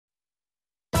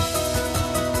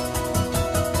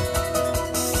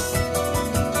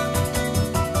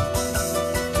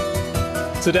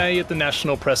Today at the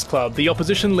National Press Club, the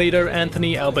opposition leader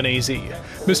Anthony Albanese.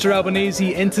 Mr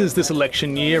Albanese enters this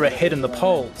election year ahead in the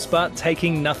polls, but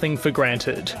taking nothing for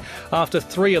granted. After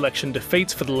 3 election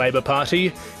defeats for the Labor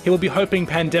Party, he will be hoping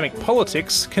pandemic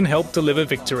politics can help deliver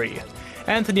victory.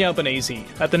 Anthony Albanese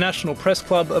at the National Press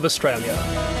Club of Australia.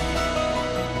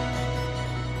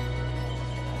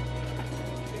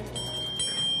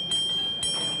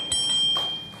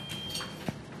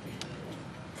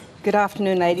 Good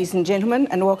afternoon, ladies and gentlemen,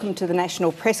 and welcome to the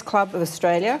National Press Club of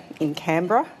Australia in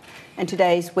Canberra and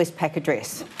today's Westpac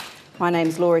address. My name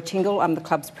is Laura Tingle, I'm the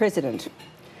club's president.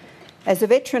 As a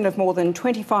veteran of more than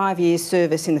 25 years'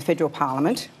 service in the Federal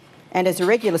Parliament and as a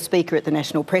regular speaker at the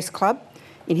National Press Club,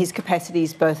 in his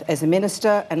capacities both as a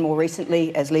minister and more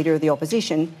recently as Leader of the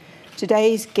Opposition,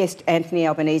 today's guest Anthony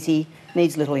Albanese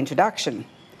needs little introduction.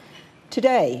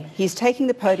 Today, he is taking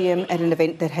the podium at an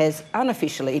event that has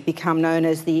unofficially become known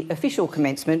as the official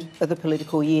commencement of the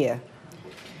political year.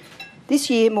 This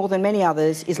year, more than many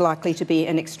others, is likely to be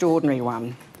an extraordinary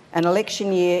one, an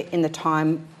election year in the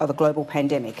time of a global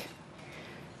pandemic.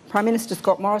 Prime Minister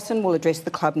Scott Morrison will address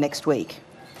the club next week.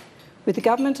 With the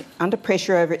government under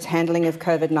pressure over its handling of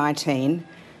COVID-19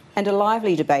 and a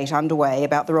lively debate underway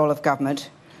about the role of government,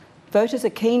 voters are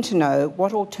keen to know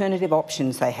what alternative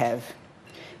options they have.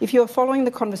 If you are following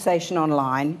the conversation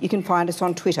online, you can find us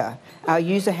on Twitter. Our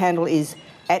user handle is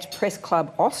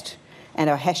 @PressClubAust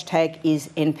and our hashtag is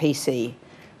NPC.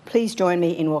 Please join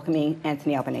me in welcoming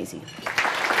Anthony Albanese.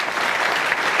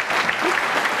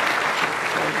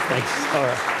 Thanks,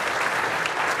 Laura.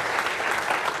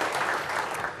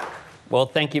 Well,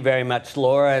 thank you very much,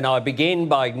 Laura, and I begin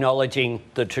by acknowledging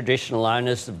the traditional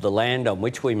owners of the land on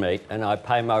which we meet, and I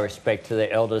pay my respect to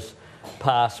their elders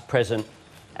past, present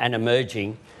and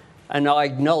emerging. And I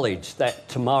acknowledge that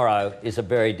tomorrow is a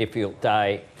very difficult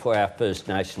day for our First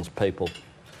Nations people.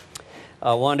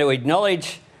 I want to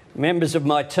acknowledge members of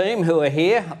my team who are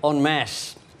here en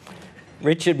masse.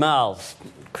 Richard Miles,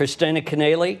 Christina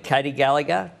Keneally, Katie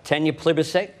Gallagher, Tanya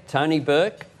Plibersek, Tony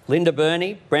Burke, Linda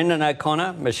Burney, Brendan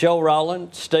O'Connor, Michelle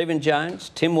Rowland, Stephen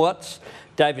Jones, Tim Watts,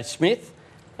 David Smith,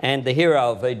 and the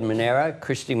hero of Eden Monero,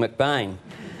 Christy McBain.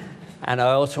 And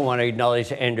I also want to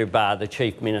acknowledge Andrew Barr, the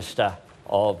Chief Minister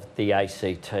of the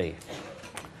ACT.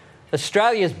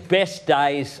 Australia's best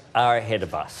days are ahead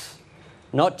of us.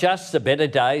 Not just the better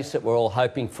days that we're all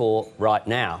hoping for right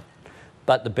now,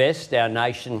 but the best our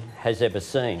nation has ever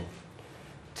seen.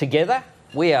 Together,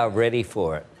 we are ready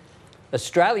for it.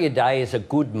 Australia Day is a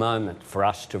good moment for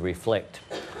us to reflect,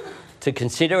 to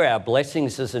consider our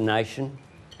blessings as a nation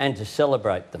and to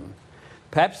celebrate them.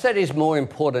 Perhaps that is more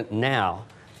important now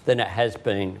than it has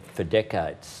been for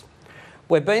decades.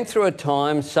 We've been through a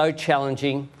time so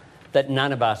challenging that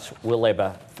none of us will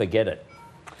ever forget it.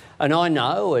 And I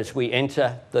know as we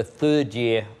enter the 3rd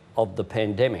year of the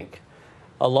pandemic,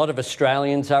 a lot of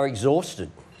Australians are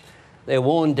exhausted. They're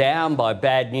worn down by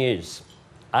bad news,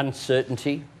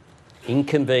 uncertainty,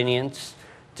 inconvenience,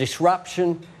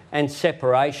 disruption and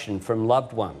separation from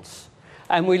loved ones.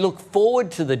 And we look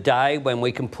forward to the day when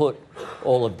we can put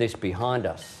all of this behind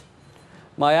us.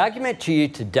 My argument to you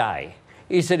today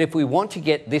is that if we want to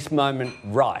get this moment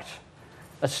right,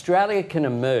 Australia can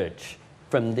emerge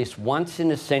from this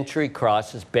once-in-a-century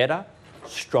crisis better,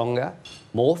 stronger,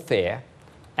 more fair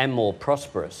and more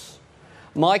prosperous.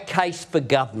 My case for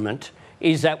government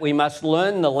is that we must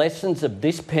learn the lessons of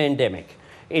this pandemic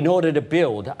in order to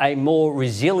build a more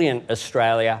resilient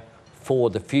Australia for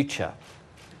the future,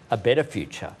 a better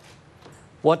future.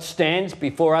 What stands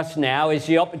before us now is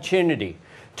the opportunity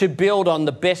to build on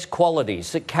the best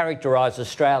qualities that characterise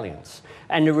Australians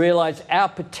and to realise our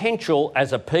potential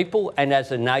as a people and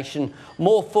as a nation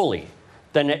more fully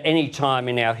than at any time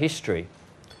in our history.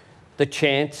 The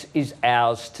chance is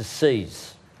ours to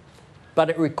seize, but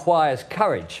it requires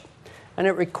courage and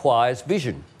it requires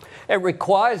vision. It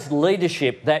requires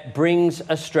leadership that brings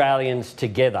Australians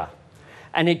together,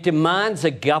 and it demands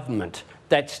a government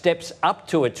that steps up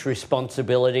to its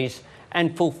responsibilities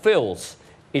and fulfils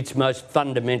its most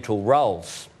fundamental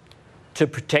roles: to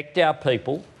protect our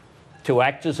people, to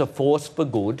act as a force for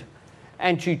good,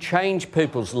 and to change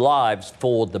people's lives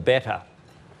for the better.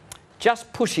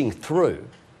 Just pushing through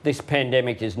this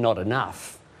pandemic is not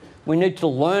enough. We need to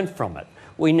learn from it.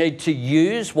 We need to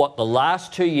use what the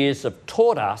last 2 years have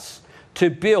taught us to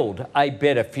build a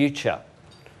better future.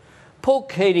 Paul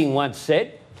Keating once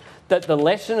said that the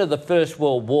lesson of the First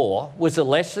World War was a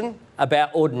lesson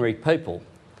about ordinary people,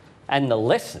 and the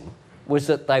lesson was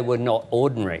that they were not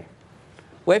ordinary.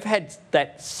 We've had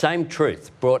that same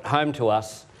truth brought home to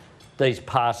us these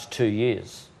past 2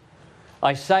 years.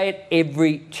 I say it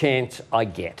every chance I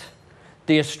get.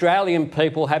 The Australian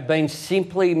people have been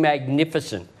simply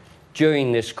magnificent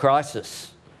during this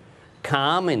crisis,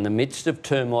 calm in the midst of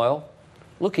turmoil,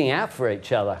 looking out for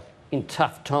each other in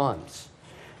tough times.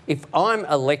 If I'm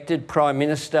elected Prime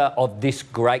Minister of this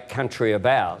great country of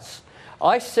ours,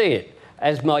 I see it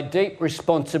as my deep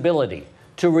responsibility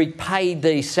to repay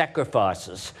these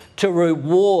sacrifices, to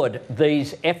reward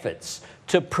these efforts,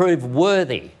 to prove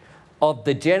worthy of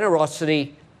the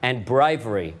generosity and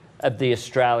bravery of the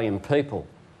Australian people.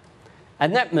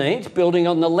 And that means building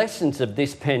on the lessons of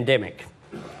this pandemic.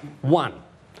 1,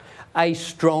 a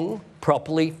strong,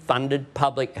 properly funded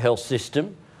public health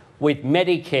system with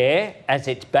Medicare as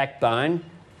its backbone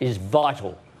is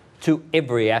vital to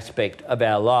every aspect of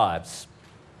our lives.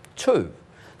 2,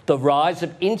 the rise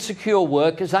of insecure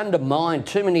work has undermined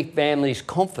too many families'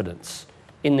 confidence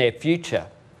in their future.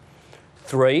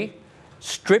 3,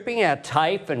 stripping our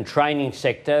TAFE and training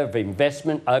sector of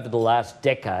investment over the last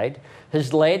decade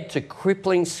has led to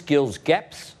crippling skills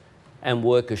gaps and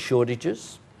worker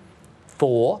shortages.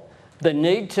 4, the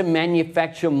need to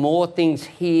manufacture more things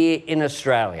here in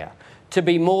Australia, to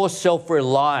be more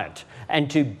self-reliant and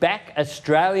to back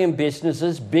Australian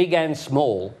businesses, big and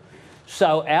small,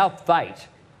 so our fate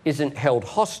isn't held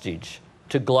hostage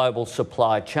to global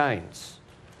supply chains.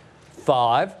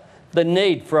 5, the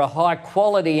need for a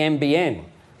high-quality NBN,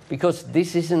 because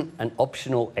this isn't an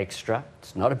optional extra.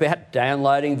 It's not about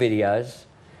downloading videos.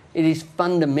 It is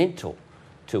fundamental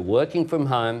to working from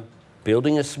home,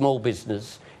 building a small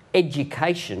business,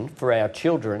 education for our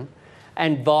children,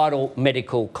 and vital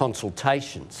medical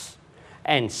consultations.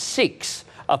 And 6,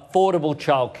 affordable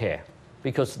childcare,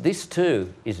 because this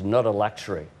too is not a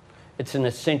luxury. It's an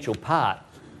essential part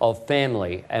of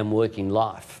family and working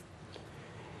life.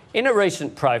 In a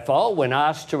recent profile, when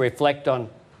asked to reflect on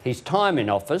his time in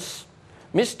office,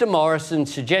 Mr Morrison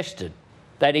suggested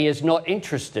that he is not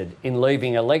interested in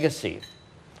leaving a legacy.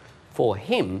 For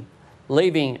him,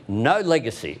 leaving no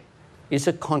legacy is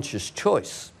a conscious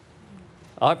choice.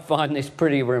 I find this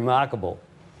pretty remarkable.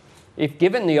 If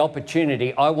given the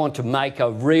opportunity, I want to make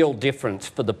a real difference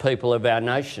for the people of our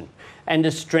nation and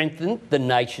to strengthen the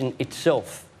nation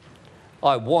itself.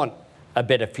 I want a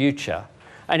better future.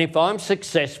 And if I'm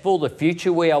successful, the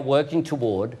future we are working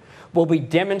toward will be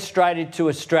demonstrated to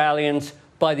Australians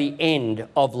by the end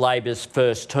of Labor's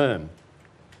first term.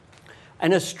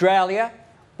 An Australia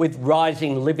with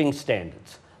rising living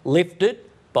standards, lifted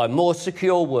by more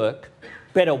secure work,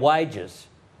 better wages,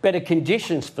 better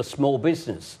conditions for small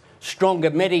business,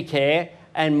 stronger Medicare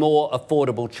and more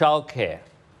affordable childcare.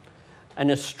 An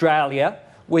Australia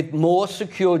with more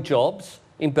secure jobs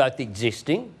in both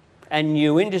existing and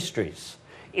new industries.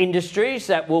 Industries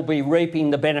that will be reaping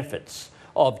the benefits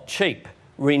of cheap,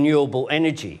 renewable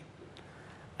energy.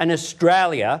 An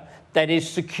Australia that is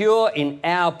secure in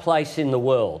our place in the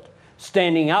world,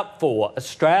 standing up for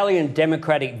Australian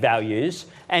democratic values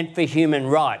and for human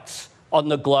rights on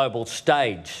the global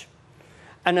stage.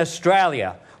 An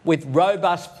Australia with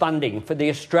robust funding for the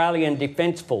Australian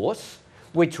Defence Force,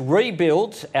 which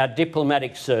rebuilds our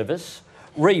diplomatic service,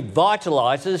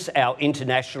 revitalises our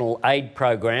international aid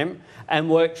program and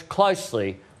works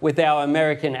closely with our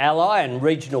American ally and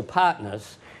regional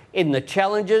partners in the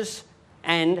challenges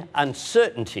and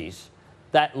uncertainties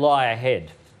that lie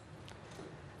ahead.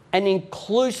 An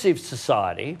inclusive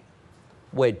society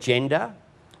where gender,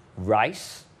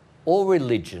 race or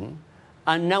religion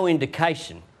are no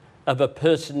indication of a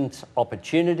person's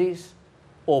opportunities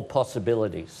or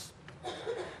possibilities.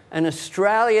 An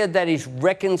Australia that is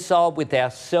reconciled with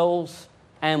ourselves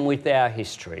and with our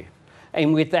history,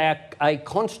 and with a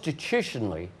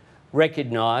constitutionally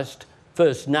recognised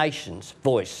First Nations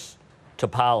voice to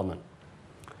Parliament.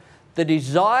 The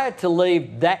desire to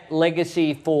leave that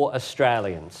legacy for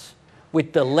Australians,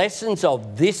 with the lessons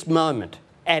of this moment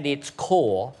at its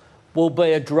core, will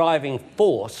be a driving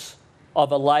force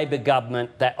of a Labor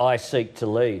government that I seek to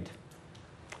lead.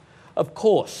 Of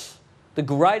course, the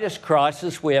greatest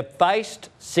crisis we have faced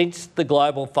since the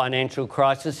global financial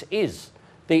crisis is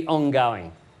the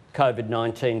ongoing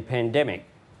COVID-19 pandemic.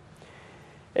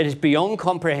 It is beyond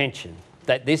comprehension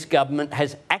that this government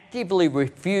has actively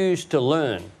refused to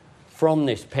learn from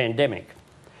this pandemic.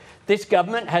 This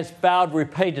government has failed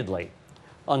repeatedly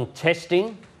on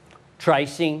testing,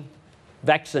 tracing,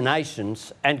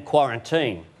 vaccinations and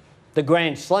quarantine, the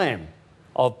grand slam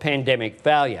of pandemic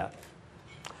failure.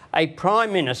 A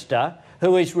Prime Minister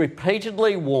who is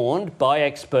repeatedly warned by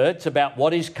experts about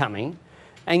what is coming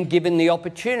and given the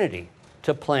opportunity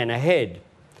to plan ahead,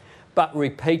 but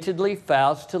repeatedly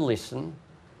fails to listen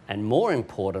and, more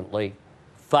importantly,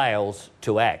 fails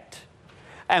to act.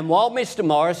 And while Mr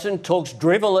Morrison talks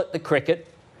drivel at the cricket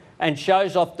and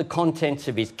shows off the contents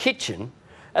of his kitchen,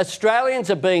 Australians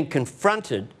are being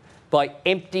confronted by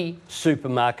empty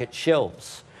supermarket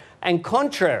shelves. And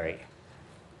contrary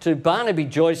to Barnaby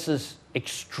Joyce's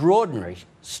extraordinary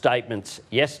statements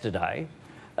yesterday,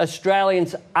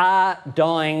 Australians are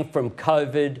dying from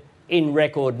COVID in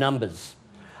record numbers.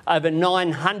 Over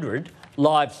 900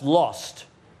 lives lost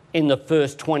in the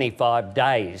first 25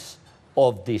 days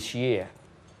of this year.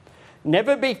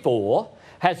 Never before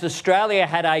has Australia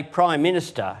had a Prime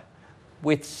Minister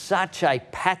with such a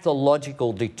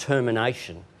pathological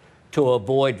determination to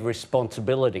avoid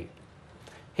responsibility.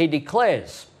 He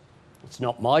declares, "It's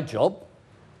not my job,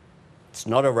 it's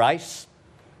not a race,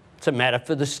 it's a matter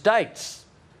for the states."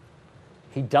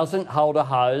 He doesn't hold a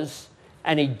hose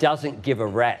and he doesn't give a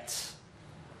rat's.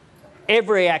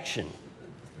 Every action,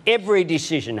 every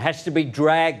decision has to be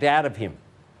dragged out of him.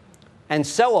 And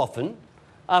so often,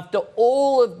 after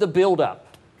all of the build-up,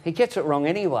 he gets it wrong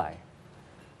anyway.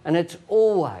 And it's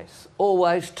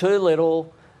always too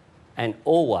little and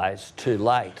always too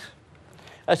late.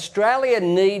 Australia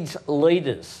needs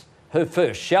leaders who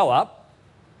first show up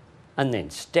and then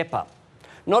step up.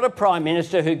 Not a Prime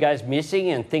Minister who goes missing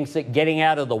and thinks that getting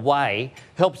out of the way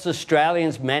helps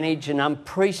Australians manage an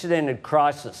unprecedented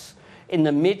crisis in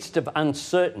the midst of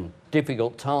uncertain,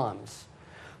 difficult times.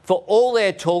 For all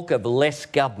their talk of less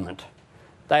government,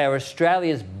 they are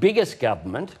Australia's biggest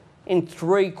government in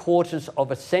 3/4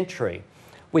 of a century,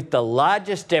 with the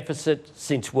largest deficit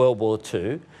since World War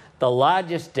II, the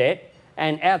largest debt,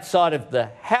 and outside of the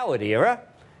Howard era,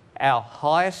 our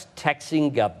highest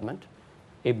taxing government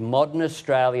in modern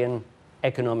Australian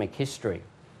economic history.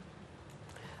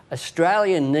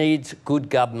 Australia needs good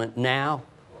government now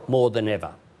more than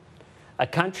ever. A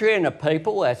country and a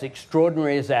people as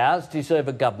extraordinary as ours deserve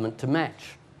a government to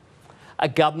match. A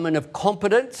government of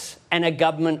competence and a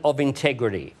government of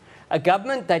integrity. A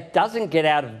government that doesn't get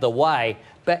out of the way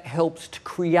but helps to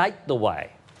create the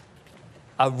way.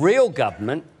 A real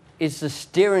government is the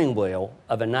steering wheel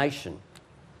of a nation,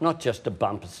 not just a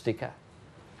bumper sticker.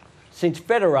 Since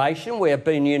Federation, we have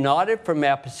been united from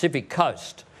our Pacific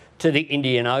coast to the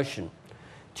Indian Ocean.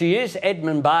 To use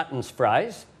Edmund Barton's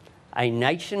phrase, a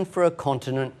nation for a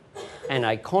continent and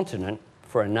a continent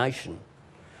for a nation.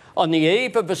 On the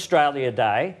eve of Australia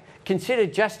Day, consider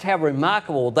just how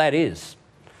remarkable that is.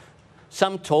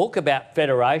 Some talk about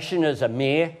federation as a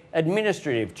mere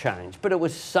administrative change, but it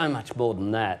was so much more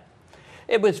than that.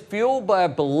 It was fuelled by a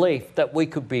belief that we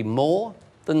could be more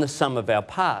than the sum of our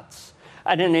parts,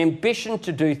 and an ambition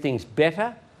to do things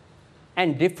better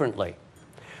and differently.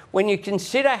 When you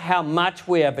consider how much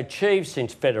we have achieved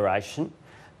since Federation,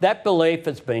 that belief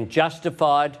has been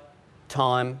justified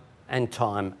time and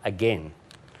time again.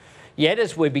 Yet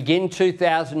as we begin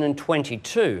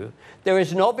 2022, there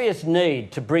is an obvious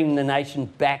need to bring the nation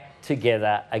back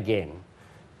together again,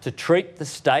 to treat the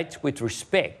states with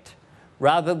respect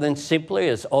rather than simply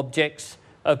as objects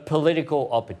of political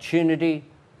opportunity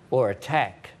or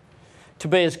attack, to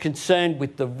be as concerned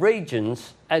with the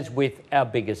regions as with our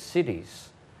biggest cities.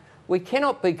 We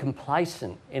cannot be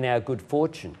complacent in our good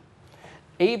fortune.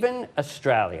 Even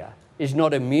Australia is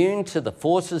not immune to the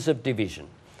forces of division,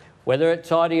 whether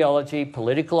it's ideology,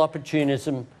 political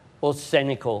opportunism, or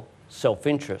cynical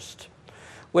self-interest.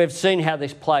 We've seen how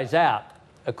this plays out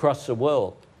across the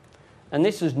world, and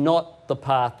this is not the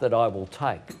path that I will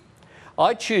take.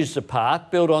 I choose the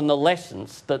path built on the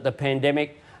lessons that the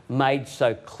pandemic made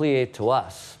so clear to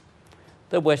us,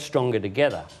 that we're stronger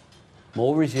together,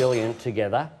 more resilient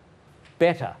together,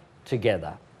 better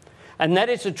together. And that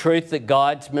is the truth that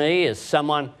guides me as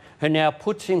someone who now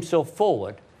puts himself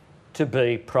forward to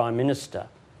be Prime Minister.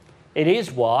 It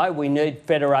is why we need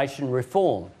federation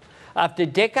reform. After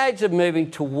decades of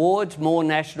moving towards more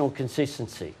national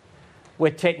consistency,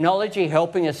 with technology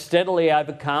helping us steadily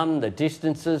overcome the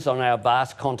distances on our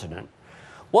vast continent,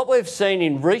 what we've seen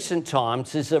in recent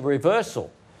times is a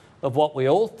reversal of what we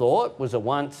all thought was a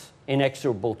once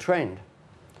inexorable trend.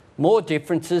 More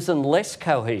differences and less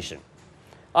cohesion.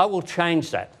 I will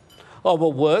change that. I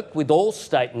will work with all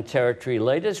state and territory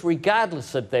leaders,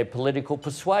 regardless of their political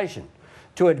persuasion,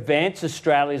 to advance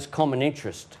Australia's common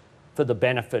interest for the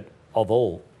benefit of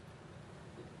all.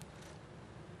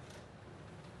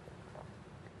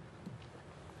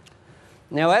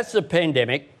 Now, as the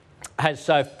pandemic has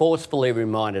so forcefully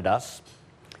reminded us,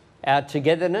 our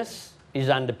togetherness is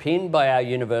underpinned by our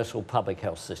universal public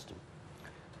health system.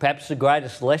 Perhaps the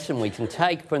greatest lesson we can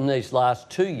take from these last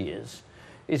 2 years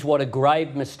is what a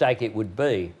grave mistake it would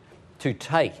be to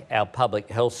take our public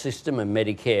health system and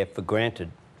Medicare for granted.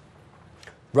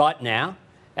 Right now,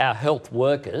 our health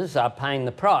workers are paying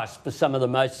the price for some of the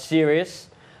most serious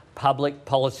public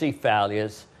policy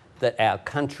failures that our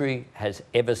country has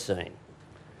ever seen.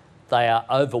 They are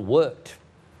overworked.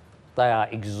 They are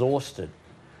exhausted.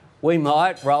 We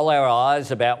might roll our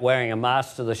eyes about wearing a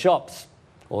mask to the shops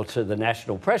or to the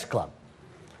National Press Club.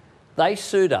 They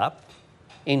suit up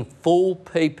in full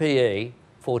PPE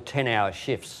for 10-hour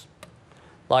shifts.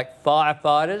 Like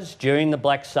firefighters during the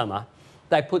Black Summer,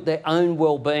 they put their own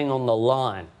well-being on the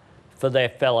line for their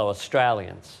fellow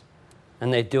Australians,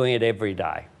 and they're doing it every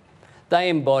day. They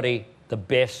embody the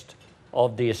best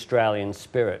of the Australian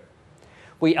spirit.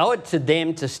 We owe it to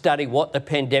them to study what the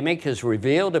pandemic has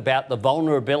revealed about the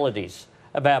vulnerabilities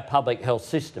of our public health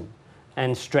system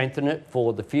and strengthen it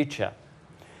for the future.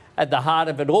 At the heart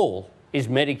of it all is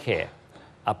Medicare,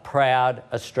 a proud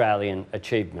Australian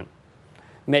achievement.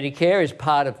 Medicare is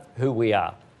part of who we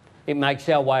are. It makes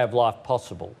our way of life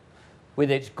possible.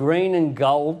 With its green and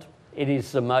gold, it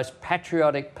is the most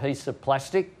patriotic piece of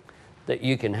plastic that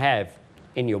you can have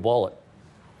in your wallet.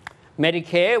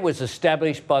 Medicare was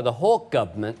established by the Hawke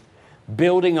government,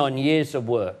 building on years of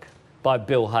work by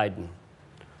Bill Hayden.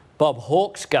 Bob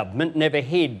Hawke's government never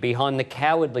hid behind the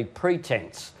cowardly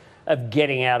pretense of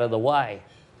getting out of the way.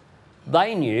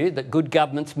 They knew that good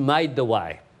governments made the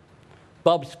way.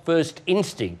 Bob's first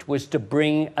instinct was to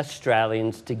bring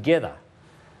Australians together.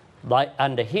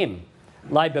 Under him,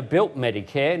 Labor built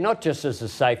Medicare not just as a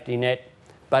safety net,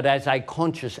 but as a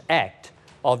conscious act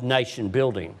of nation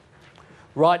building.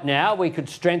 Right now, we could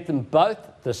strengthen both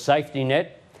the safety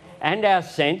net and our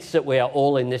sense that we are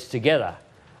all in this together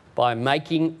by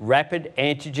making rapid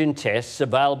antigen tests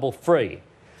available free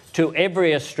to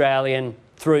every Australian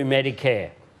through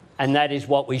Medicare. And that is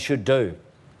what we should do.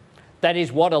 That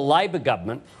is what a Labor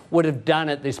government would have done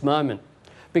at this moment,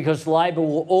 because Labor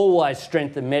will always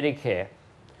strengthen Medicare.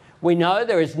 We know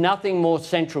there is nothing more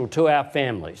central to our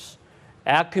families,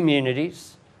 our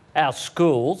communities, our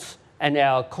schools, and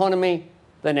our economy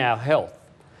than our health.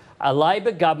 A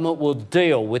Labor government will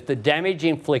deal with the damage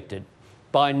inflicted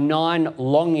by 9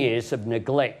 long years of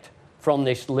neglect from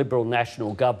this Liberal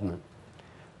National government.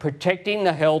 Protecting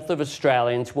the health of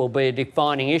Australians will be a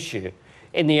defining issue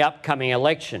in the upcoming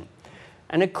election.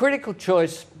 And a critical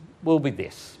choice will be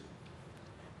this: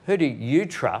 who do you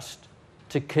trust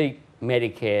to keep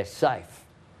Medicare safe?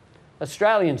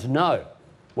 Australians know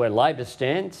where Labor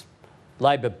stands.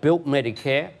 Labor built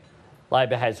Medicare.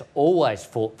 Labor has always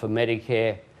fought for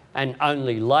Medicare, and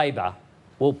only Labor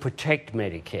will protect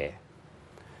Medicare.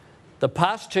 The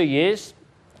past 2 years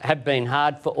have been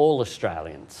hard for all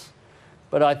Australians,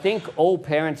 but I think all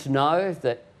parents know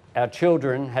that our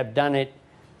children have done it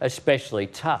especially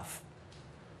tough.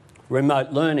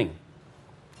 Remote learning,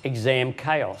 exam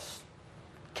chaos,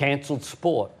 cancelled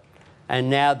sport, and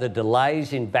now the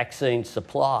delays in vaccine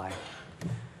supply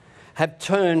have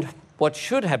turned what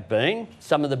should have been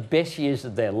some of the best years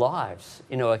of their lives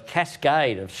into a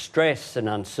cascade of stress and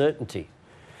uncertainty.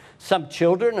 Some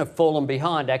children have fallen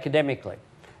behind academically,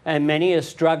 and many are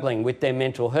struggling with their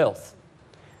mental health.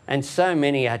 And so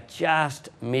many are just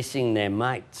missing their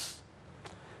mates.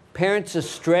 Parents are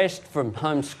stressed from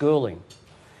homeschooling,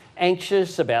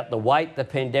 anxious about the weight the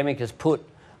pandemic has put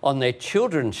on their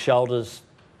children's shoulders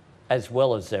as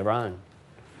well as their own.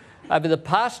 Over the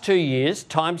past 2 years,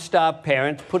 time-starved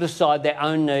parents put aside their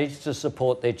own needs to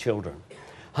support their children.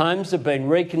 Homes have been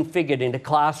reconfigured into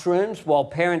classrooms while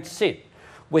parents sit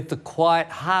with the quiet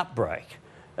heartbreak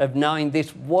of knowing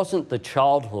this wasn't the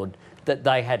childhood that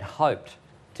they had hoped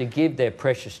to give their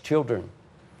precious children.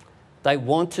 They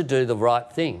want to do the right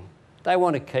thing. They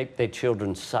want to keep their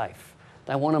children safe.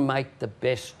 They want to make the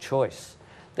best choice.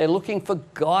 They're looking for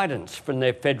guidance from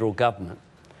their federal government,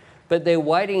 but they're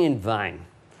waiting in vain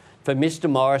for Mr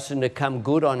Morrison to come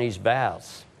good on his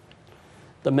vows.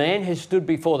 The man has stood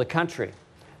before the country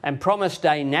and promised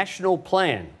a national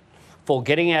plan for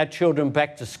getting our children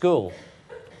back to school,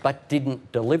 but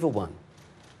didn't deliver one.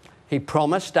 He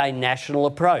promised a national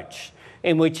approach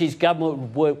in which his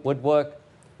government would work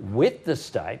with the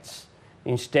states.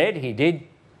 Instead, he did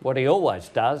what he always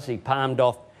does. He palmed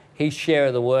off his share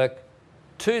of the work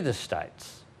to the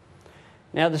states.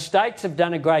 Now, the states have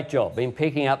done a great job in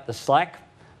picking up the slack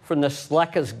from the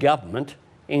slackers government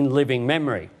in living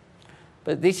memory.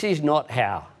 But this is not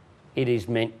how it is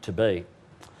meant to be.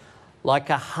 Like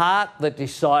a heart that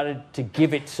decided to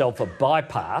give itself a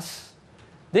bypass,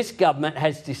 this government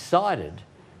has decided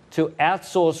to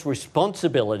outsource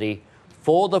responsibility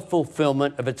for the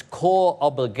fulfilment of its core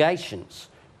obligations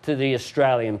to the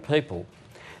Australian people.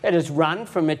 It has run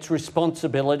from its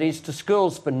responsibilities to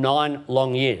schools for 9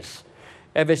 long years,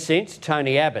 ever since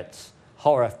Tony Abbott's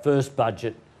horror first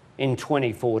budget in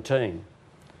 2014.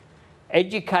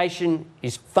 Education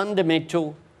is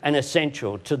fundamental and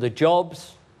essential to the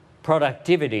jobs,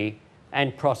 productivity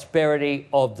and prosperity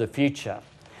of the future.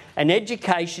 And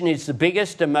education is the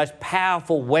biggest and most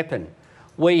powerful weapon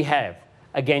we have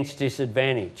against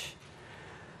disadvantage.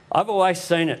 I've always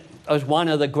seen it as one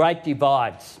of the great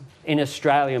divides in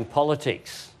Australian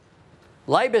politics.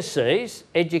 Labor sees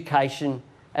education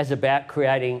as about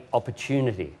creating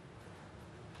opportunity.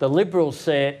 The Liberals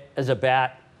see it as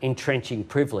about entrenching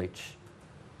privilege.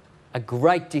 A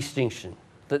great distinction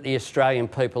that the Australian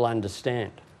people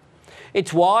understand.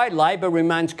 It's why Labor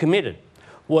remains committed,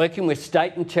 working with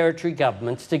state and territory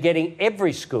governments to getting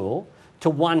every school to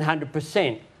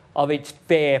 100% of its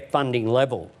fair funding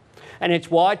level. And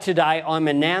it's why today I'm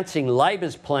announcing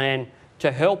Labor's plan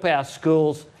to help our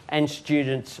schools and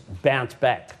students bounce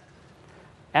back.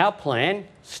 Our plan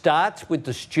starts with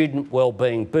the Student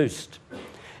Wellbeing Boost.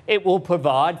 It will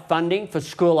provide funding for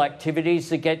school activities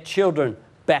that get children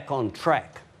back on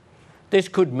track. This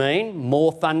could mean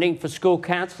more funding for school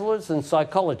counsellors and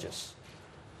psychologists,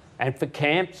 and for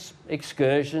camps,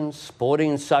 excursions,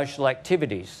 sporting and social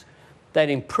activities that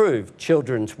improve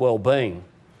children's wellbeing.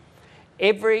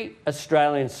 Every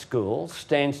Australian school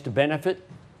stands to benefit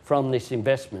from this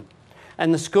investment,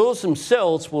 and the schools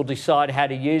themselves will decide how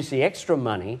to use the extra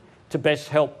money to best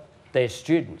help their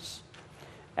students.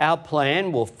 Our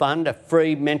plan will fund a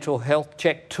free mental health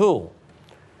check tool.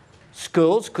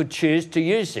 Schools could choose to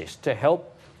use this to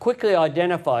help quickly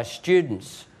identify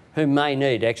students who may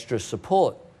need extra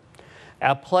support.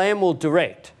 Our plan will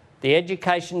direct the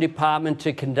Education Department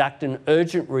to conduct an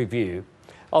urgent review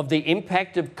of the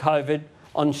impact of COVID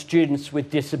on students with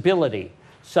disability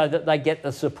so that they get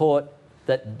the support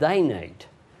that they need.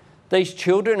 These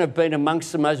children have been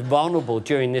amongst the most vulnerable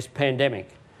during this pandemic,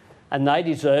 and they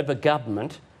deserve a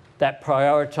government that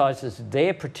prioritises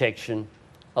their protection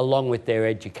along with their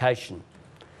education.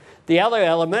 The other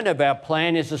element of our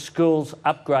plan is a schools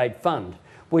upgrade fund,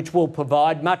 which will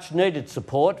provide much needed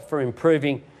support for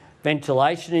improving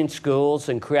ventilation in schools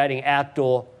and creating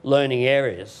outdoor learning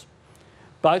areas.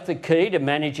 Both are key to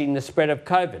managing the spread of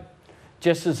COVID,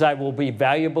 just as they will be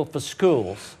valuable for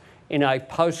schools in a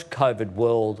post-COVID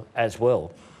world as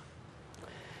well.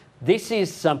 This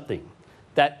is something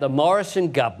that the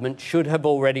Morrison government should have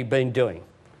already been doing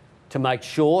to make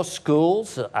sure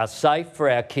schools are safe for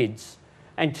our kids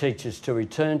and teachers to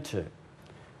return to,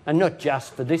 and not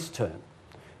just for this term.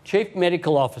 Chief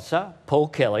Medical Officer Paul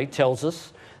Kelly tells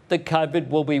us that COVID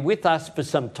will be with us for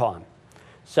some time,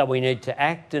 so we need to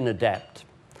act and adapt.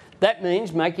 That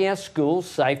means making our schools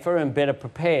safer and better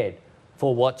prepared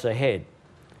for what's ahead.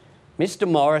 Mr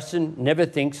Morrison never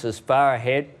thinks as far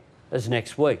ahead as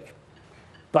next week,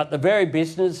 but the very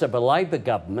business of a Labor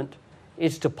government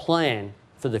is to plan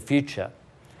for the future.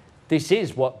 This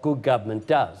is what good government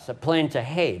does. It plans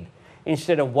ahead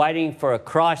instead of waiting for a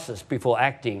crisis before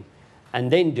acting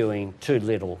and then doing too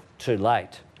little, too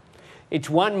late. It's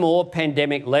one more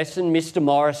pandemic lesson Mr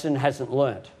Morrison hasn't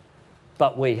learnt,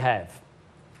 but we have.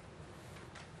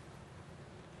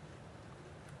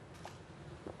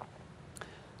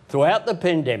 Throughout the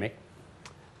pandemic,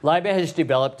 Labor has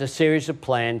developed a series of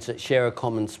plans that share a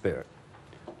common spirit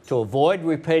to avoid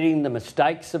repeating the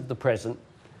mistakes of the present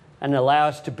and allow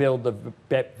us to build the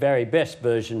very best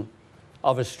version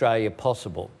of Australia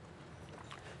possible,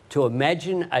 to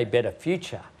imagine a better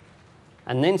future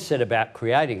and then set about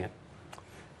creating it.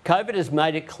 COVID has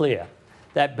made it clear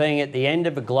that being at the end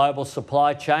of a global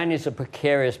supply chain is a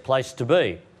precarious place to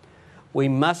be. We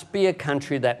must be a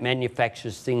country that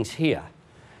manufactures things here.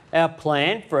 Our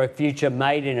plan for a future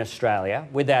made in Australia,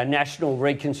 with our National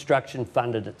Reconstruction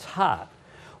Fund at its heart,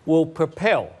 will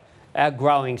propel our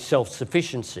growing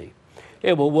self-sufficiency.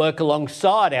 It will work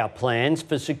alongside our plans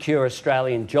for secure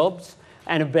Australian jobs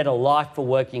and a better life for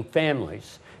working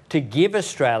families, to give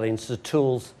Australians the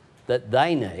tools that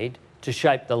they need to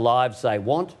shape the lives they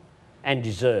want and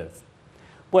deserve.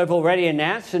 We've already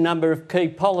announced a number of key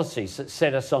policies that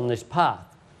set us on this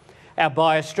path. Our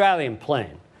Buy Australian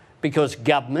plan, because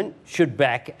government should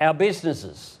back our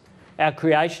businesses. Our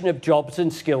creation of Jobs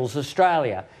and Skills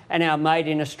Australia and our Made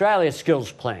in Australia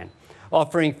skills plan,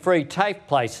 offering free TAFE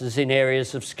places in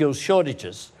areas of skills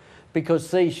shortages, because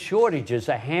these shortages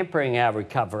are hampering our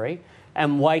recovery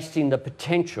and wasting the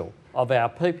potential of our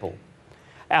people.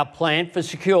 Our plan for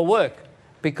secure work,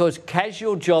 because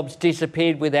casual jobs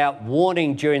disappeared without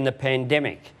warning during the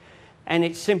pandemic, and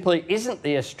it simply isn't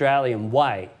the Australian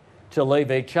way to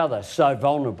leave each other so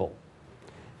vulnerable.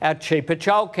 Our cheaper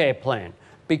childcare plan,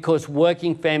 because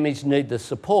working families need the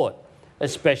support,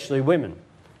 especially women.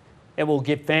 It will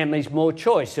give families more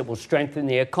choice, it will strengthen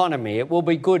the economy, it will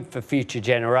be good for future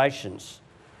generations.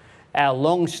 Our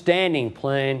long-standing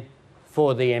plan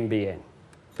for the NBN,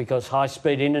 because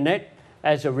high-speed internet,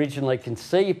 as originally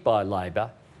conceived by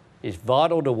Labor, is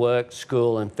vital to work,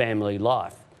 school and family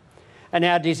life. And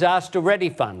our disaster ready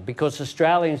fund, because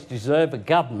Australians deserve a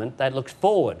government that looks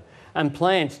forward and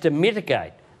plans to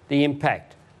mitigate the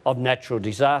impact of natural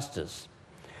disasters.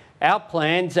 Our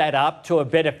plans add up to a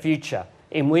better future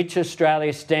in which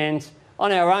Australia stands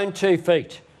on our own 2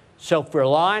 feet,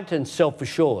 self-reliant and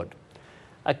self-assured.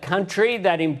 A country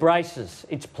that embraces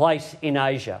its place in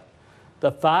Asia,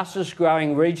 the fastest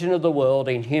growing region of the world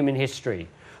in human history,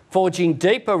 forging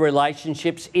deeper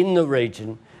relationships in the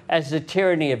region as the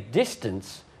tyranny of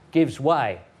distance gives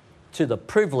way to the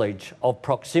privilege of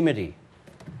proximity.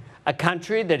 A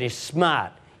country that is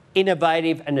smart,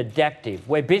 innovative and adaptive,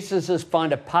 where businesses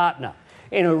find a partner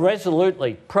in a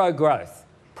resolutely pro-growth,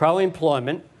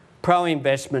 pro-employment,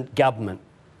 pro-investment government.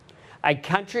 A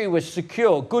country with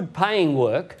secure, good-paying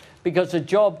work, because a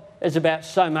job is about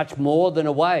so much more than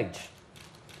a wage.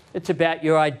 It's about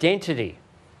your identity.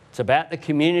 It's about the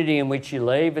community in which you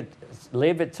live.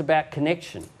 It's about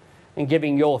connection and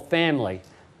giving your family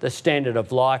the standard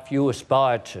of life you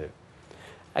aspire to.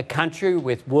 A country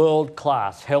with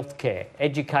world-class healthcare,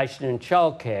 education and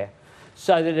childcare,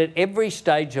 so that at every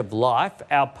stage of life,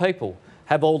 our people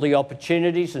have all the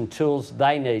opportunities and tools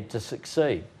they need to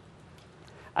succeed.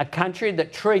 A country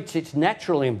that treats its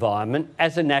natural environment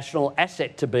as a national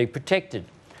asset to be protected,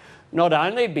 not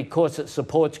only because it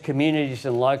supports communities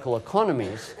and local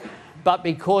economies, but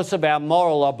because of our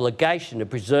moral obligation to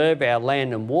preserve our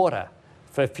land and water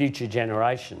for future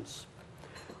generations.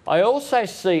 I also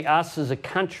see us as a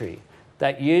country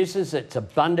that uses its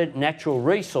abundant natural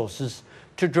resources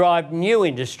to drive new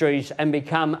industries and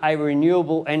become a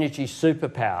renewable energy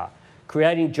superpower,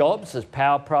 creating jobs as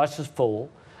power prices fall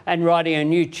and writing a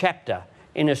new chapter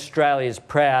in Australia's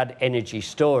proud energy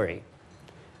story.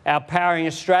 Our Powering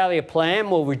Australia plan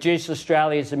will reduce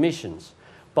Australia's emissions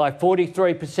by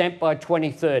 43% by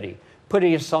 2030,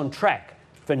 putting us on track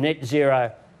for net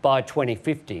zero by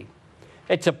 2050.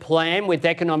 It's a plan with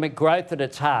economic growth at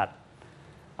its heart.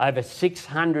 Over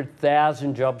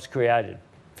 600,000 jobs created,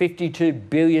 $52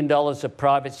 billion of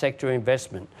private sector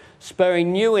investment,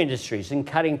 spurring new industries and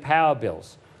cutting power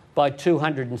bills by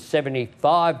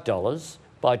 $275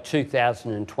 by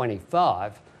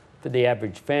 2025 for the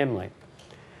average family.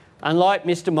 Unlike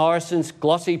Mr Morrison's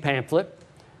glossy pamphlet,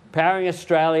 Powering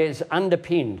Australia is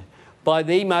underpinned by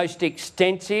the most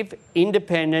extensive,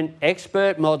 independent,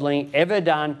 expert modelling ever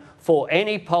done for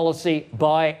any policy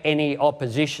by any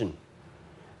opposition.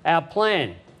 Our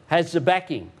plan has the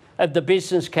backing of the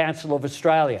Business Council of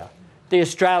Australia, the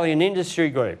Australian Industry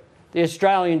Group, the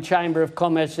Australian Chamber of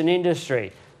Commerce and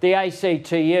Industry, the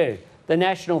ACTU, the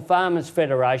National Farmers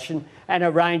Federation and a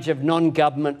range of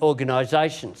non-government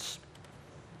organisations.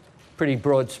 Pretty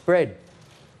broad spread.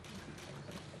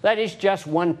 That is just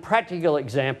one practical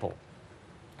example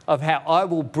of how I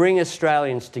will bring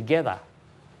Australians together,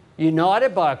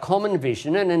 united by a common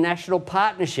vision and a national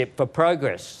partnership for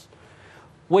progress.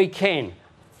 We can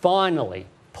finally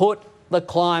put the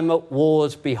climate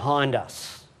wars behind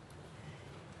us.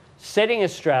 Setting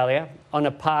Australia on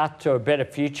a path to a better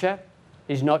future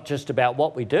is not just about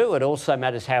what we do, it also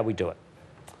matters how we do it.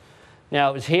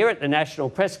 Now, it was here at the National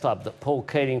Press Club that Paul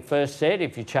Keating first said,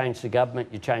 if you change the government,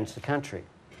 you change the country.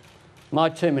 My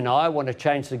team and I want to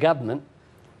change the government,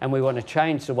 and we want to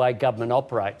change the way government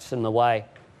operates and the way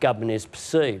government is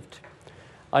perceived.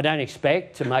 I don't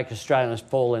expect to make Australians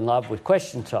fall in love with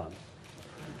question time,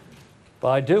 but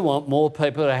I do want more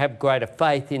people to have greater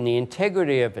faith in the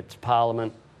integrity of its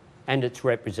parliament and its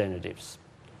representatives.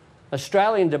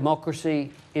 Australian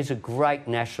democracy is a great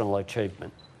national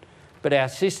achievement, but our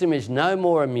system is no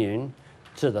more immune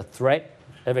to the threat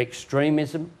of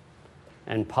extremism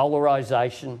and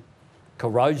polarisation,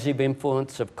 corrosive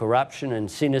influence of corruption and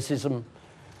cynicism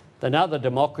than other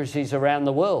democracies around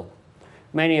the world,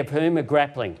 many of whom are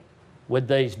grappling with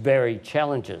these very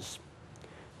challenges.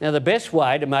 Now, the best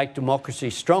way to make democracy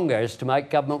stronger is to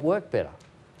make government work better.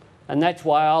 And that's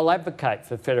why I'll advocate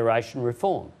for federation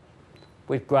reform,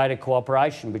 with greater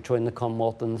cooperation between the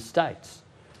Commonwealth and the states,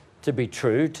 to be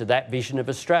true to that vision of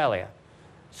Australia,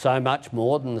 so much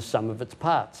more than the sum of its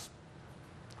parts.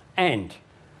 And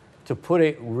to put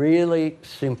it really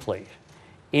simply,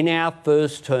 in our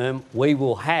first term, we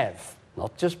will have,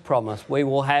 not just promise, we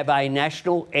will have a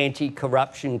National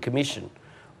Anti-Corruption Commission,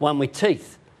 one with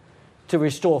teeth, to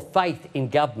restore faith in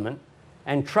government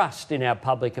and trust in our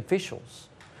public officials.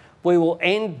 We will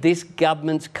end this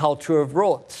government's culture of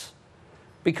rorts,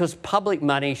 because public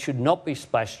money should not be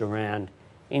splashed around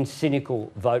in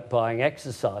cynical vote-buying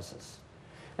exercises.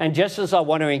 And just as I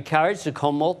want to encourage the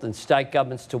Commonwealth and state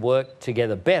governments to work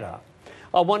together better,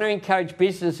 I want to encourage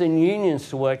business and unions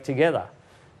to work together,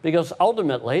 because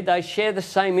ultimately they share the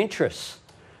same interests: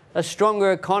 a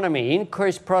stronger economy,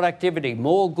 increased productivity,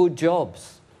 more good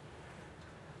jobs.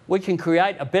 We can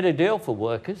create a better deal for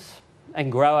workers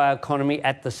and grow our economy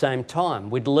at the same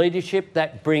time, with leadership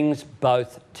that brings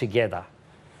both together.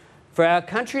 For our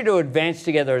country to advance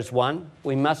together as one,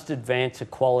 we must advance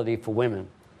equality for women.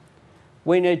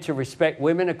 We need to respect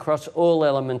women across all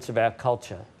elements of our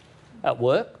culture: at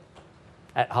work,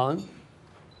 at home,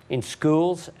 in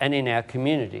schools and in our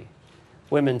community.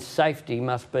 Women's safety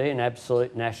must be an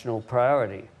absolute national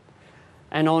priority.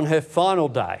 And on her final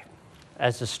day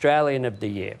as Australian of the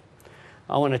Year,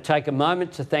 I want to take a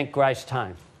moment to thank Grace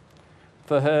Tame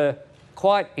for her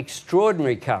quite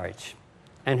extraordinary courage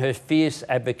and her fierce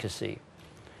advocacy.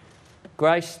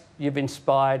 Grace, you've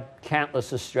inspired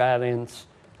countless Australians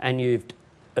and you've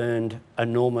earned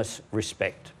enormous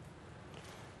respect.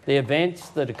 The events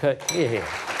that occurred here.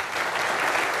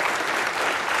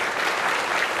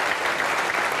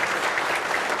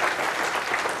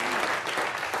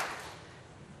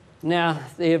 Now,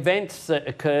 the events that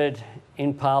occurred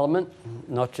in Parliament,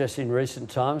 not just in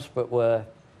recent times, but were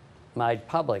made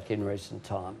public in recent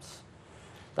times,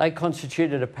 they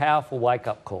constituted a powerful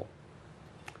wake-up call.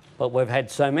 But we've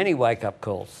had so many wake-up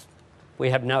calls, we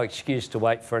have no excuse to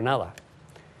wait for another.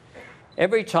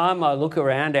 Every time I look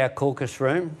around our caucus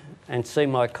room and see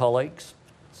my colleagues,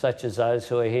 such as those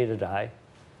who are here today,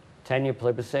 Tanya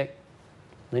Plibersek,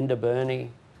 Linda Burney,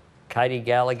 Katie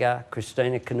Gallagher,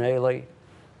 Christina Keneally,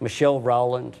 Michelle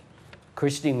Rowland,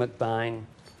 Christy McBain,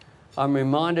 I'm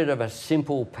reminded of a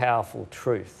simple, powerful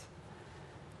truth: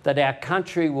 that our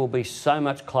country will be so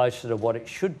much closer to what it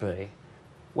should be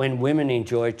when women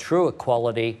enjoy true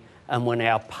equality and when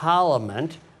our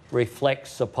parliament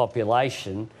reflects the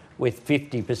population with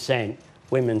 50%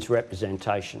 women's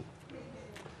representation.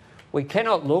 We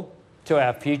cannot look to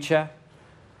our future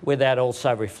without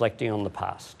also reflecting on the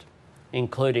past,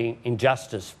 including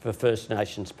injustice for First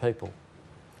Nations people.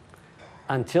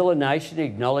 Until a nation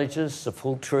acknowledges the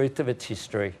full truth of its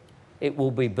history, it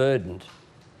will be burdened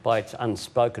by its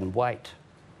unspoken weight.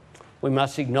 We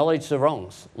must acknowledge the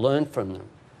wrongs, learn from them,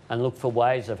 and look for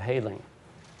ways of healing.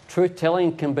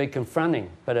 Truth-telling can be confronting,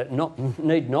 but it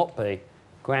need not be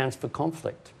grounds for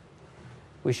conflict.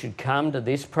 We should come to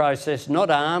this process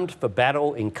not armed for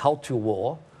battle in cultural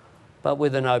war, but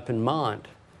with an open mind,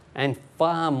 and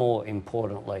far more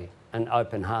importantly, an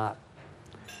open heart.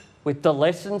 With the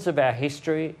lessons of our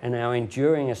history and our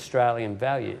enduring Australian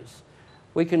values,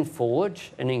 we can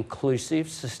forge an inclusive,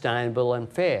 sustainable and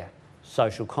fair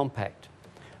social compact.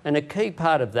 And a key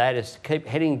part of that is to keep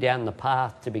heading down the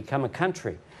path to become a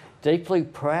country deeply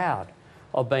proud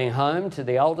of being home to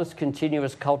the oldest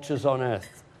continuous cultures on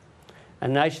earth, a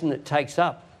nation that takes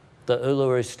up the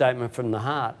Uluru Statement from the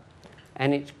Heart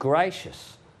and its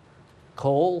gracious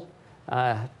call,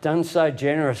 done so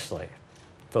generously,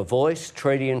 for voice,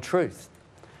 treaty and truth.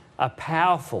 A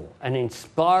powerful and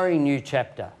inspiring new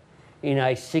chapter in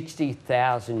a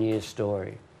 60,000-year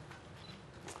story.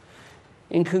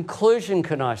 In conclusion,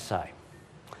 can I say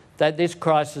that this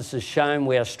crisis has shown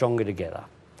we are stronger together,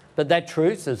 but that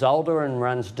truth is older and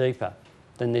runs deeper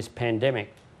than this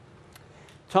pandemic.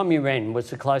 Tommy Wren was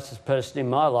the closest person in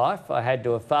my life I had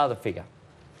to a father figure.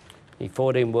 He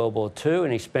fought in World War II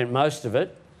and he spent most of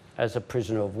it as a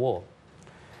prisoner of war.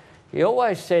 He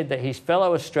always said that his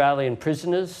fellow Australian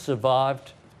prisoners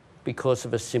survived because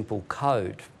of a simple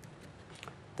code.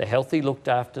 The healthy looked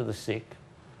after the sick,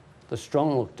 the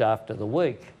strong looked after the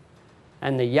weak,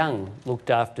 and the young looked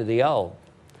after the old.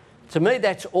 To me,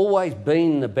 that's always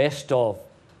been the best of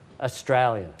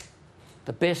Australia,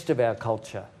 the best of our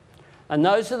culture. And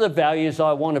those are the values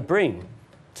I want to bring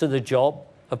to the job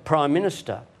of Prime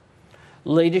Minister.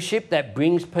 Leadership that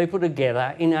brings people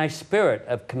together in a spirit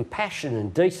of compassion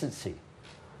and decency.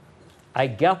 A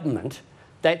government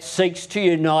that seeks to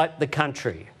unite the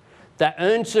country, that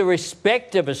earns the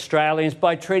respect of Australians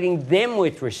by treating them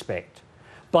with respect,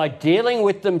 by dealing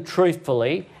with them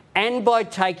truthfully and by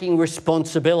taking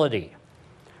responsibility.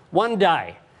 One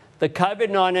day, the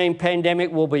COVID-19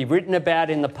 pandemic will be written about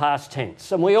in the past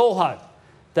tense, and we all hope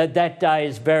that that day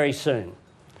is very soon.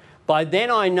 By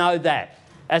then I know that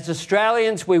as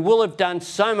Australians, we will have done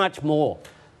so much more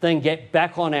than get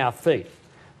back on our feet.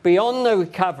 Beyond the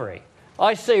recovery,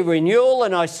 I see renewal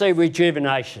and I see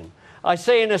rejuvenation. I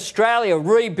see an Australia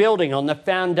rebuilding on the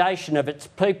foundation of its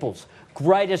people's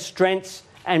greatest strengths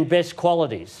and best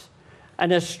qualities.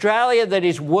 An Australia that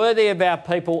is worthy of our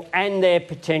people and their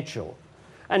potential.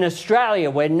 an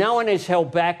Australia where no one is held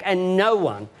back and no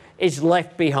one is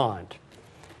left behind.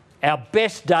 Our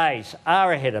best days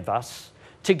are ahead of us.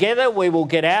 Together we will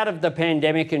get out of the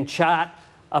pandemic and chart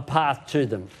a path to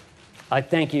them. I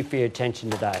thank you for your attention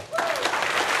today.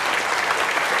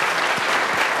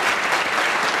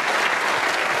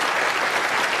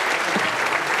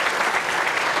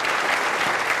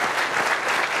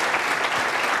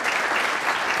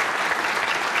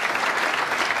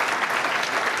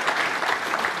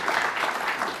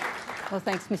 Well,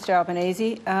 thanks, Mr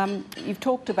Albanese. You've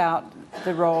talked about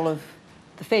the role of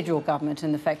the federal government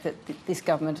and the fact that this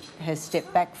government has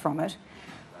stepped back from it.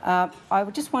 I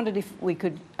just wondered if we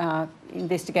could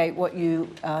investigate what you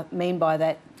mean by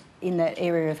that in that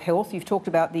area of health. You've talked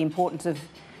about the importance of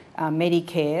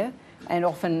Medicare, and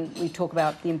often we talk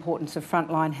about the importance of the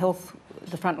frontline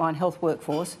health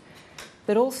workforce.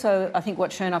 But also, I think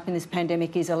what's shown up in this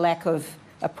pandemic is a lack of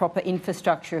a proper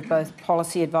infrastructure of both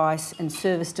policy advice and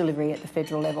service delivery at the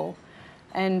federal level.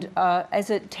 And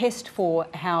as a test for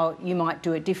how you might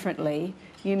do it differently,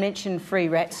 you mentioned free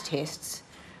RATS tests.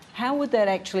 How would that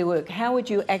actually work? How would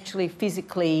you actually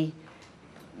physically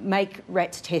make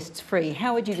RATS tests free?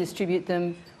 How would you distribute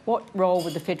them? What role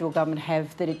would the federal government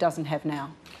have that it doesn't have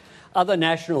now? Other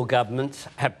national governments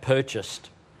have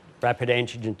purchased rapid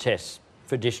antigen tests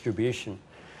for distribution.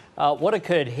 What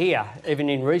occurred here, even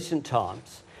in recent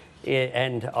times,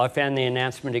 and I found the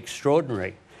announcement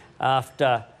extraordinary,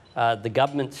 after the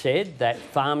government said that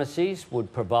pharmacies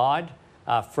would provide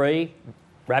free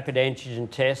rapid antigen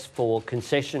tests for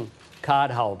concession card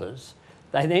holders,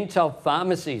 they then told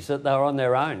pharmacies that they were on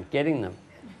their own getting them,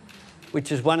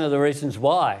 which is one of the reasons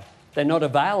why they're not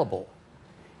available.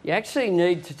 You actually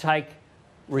need to take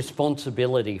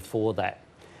responsibility for that.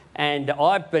 And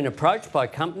I've been approached by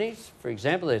companies, for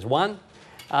example, there's one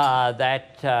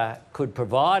that could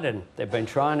provide, and they've been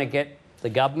trying to get the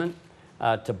government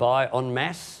to buy en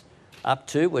masse up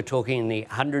to, we're talking in the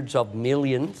hundreds of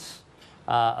millions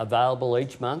available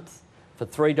each month for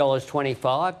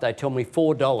 $3.25. They tell me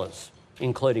 $4,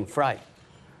 including freight.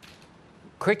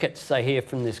 Crickets they hear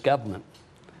from this government.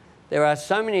 There are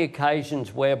so many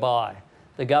occasions whereby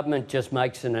the government just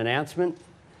makes an announcement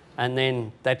and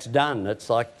then that's done. It's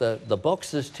like the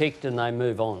box is ticked and they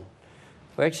move on.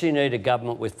 We actually need a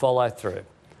government with follow-through,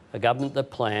 a government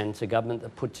that plans, a government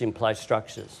that puts in place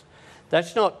structures.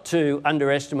 That's not to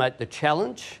underestimate the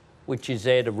challenge which is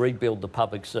there to rebuild the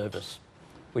public service,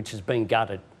 which has been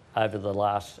gutted over the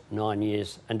last 9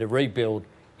 years, and to rebuild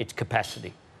its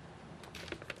capacity.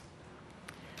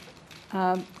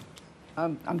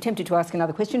 I'm tempted to ask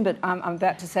another question, but I'm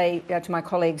about to say to my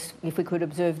colleagues if we could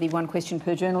observe the one question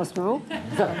per journalist rule.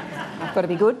 I've got to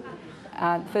be good.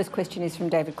 The first question is from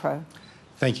David Crowe.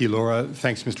 Thank you, Laura.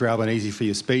 Thanks, Mr Albanese, for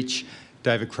your speech.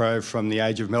 David Crowe from the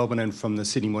Age of Melbourne and from the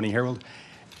Sydney Morning Herald.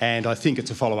 And I think it's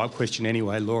a follow-up question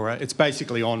anyway, Laura. It's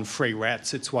basically on free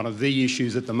RATs. It's one of the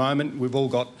issues at the moment. We've all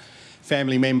got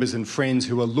family members and friends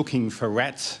who are looking for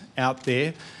RATs out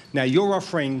there. Now, you're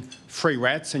offering free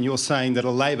RATs and you're saying that a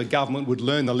Labor government would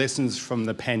learn the lessons from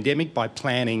the pandemic by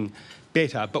planning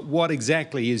better. But what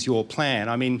exactly is your plan?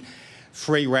 I mean,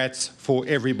 free RATs for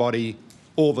everybody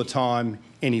all the time,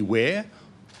 anywhere?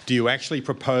 Do you actually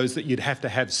propose that you'd have to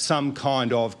have some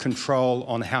kind of control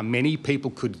on how many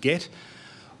people could get?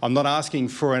 I'm not asking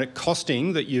for a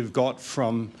costing that you've got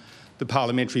from the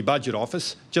Parliamentary Budget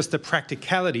Office, just the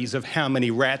practicalities of how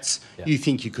many RATs you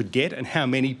think you could get and how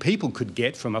many people could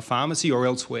get from a pharmacy or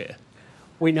elsewhere.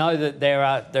 We know that there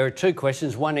are two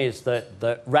questions. One is that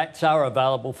the RATs are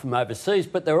available from overseas,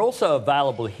 but they're also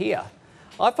available here.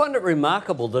 I find it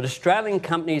remarkable that Australian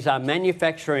companies are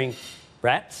manufacturing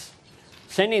RATs,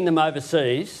 sending them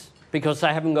overseas because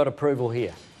they haven't got approval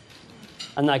here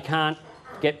and they can't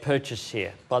get purchased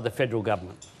here by the federal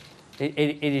government.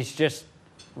 It is just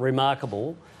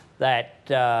remarkable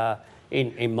that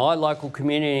in my local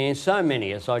community and in so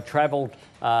many, as I travelled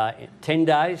 10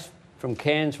 days from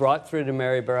Cairns right through to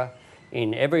Maryborough,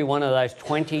 in every one of those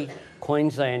 20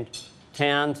 Queensland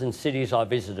towns and cities I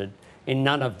visited, in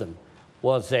none of them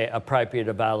was there appropriate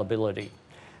availability.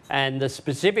 And the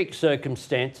specific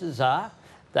circumstances are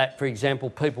that, for example,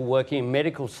 people working in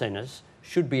medical centres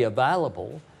should be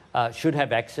available, should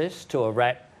have access to a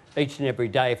RAT each and every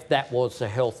day if that was the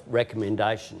health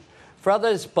recommendation. For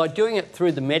others, by doing it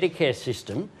through the Medicare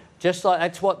system, just like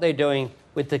that's what they're doing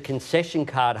with the concession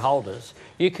card holders,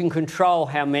 you can control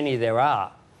how many there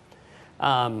are.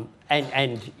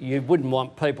 And you wouldn't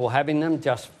want people having them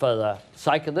just for the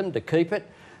sake of them, to keep it.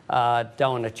 Don't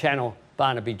want to channel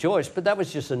Barnaby Joyce, but that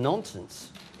was just a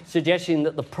nonsense, suggesting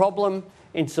that the problem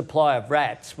in supply of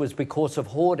RATs was because of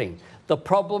hoarding. The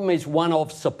problem is one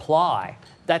of supply.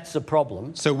 That's the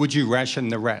problem. So would you ration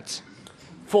the rats?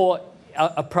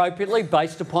 Appropriately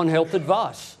based upon health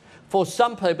advice. For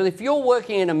some people, if you're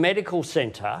working in a medical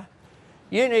centre,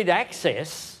 you need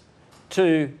access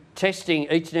to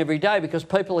testing each and every day because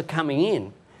people are coming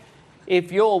in.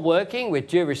 If you're working, with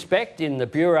due respect, in the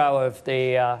Bureau of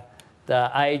the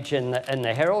Age and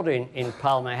the Herald in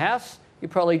Parliament House, you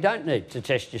probably don't need to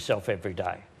test yourself every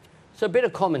day. So a bit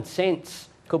of common sense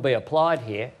could be applied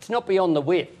here. It's not beyond the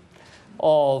wit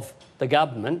of the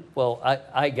government, well,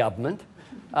 a government,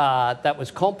 that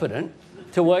was competent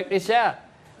to work this out.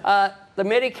 The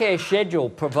Medicare schedule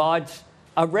provides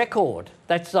a record.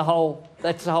 That's the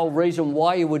whole reason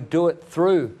why you would do it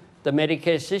through the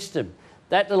Medicare system.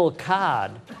 That little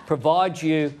card provides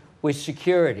you with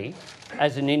security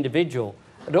as an individual.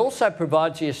 It also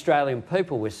provides the Australian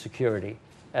people with security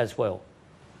as well.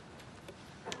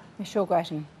 Michelle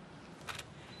Grattan.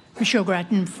 Michelle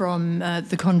Grattan from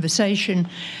The Conversation.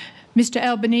 Mr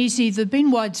Albanese, there have been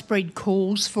widespread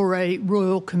calls for a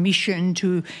Royal Commission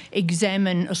to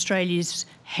examine Australia's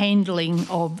handling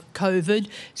of COVID,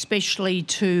 especially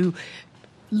to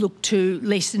look to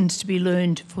lessons to be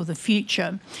learned for the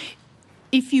future.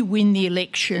 If you win the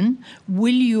election,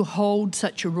 will you hold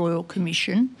such a Royal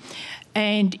Commission?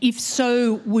 And if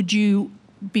so, would you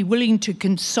be willing to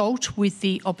consult with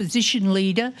the opposition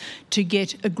leader to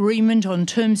get agreement on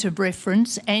terms of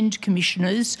reference and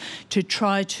commissioners to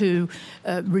try to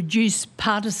reduce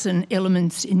partisan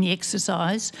elements in the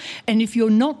exercise? And if you're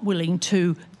not willing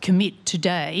to commit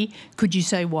today, could you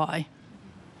say why?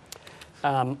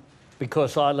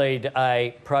 Because I lead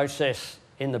a process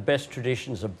in the best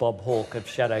traditions of Bob Hawke of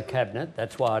Shadow Cabinet.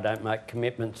 That's why I don't make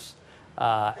commitments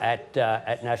at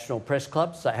national press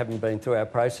clubs. They haven't been through our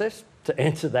process to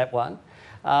answer that one.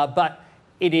 But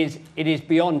it is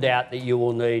beyond doubt that you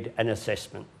will need an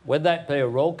assessment. Whether that be a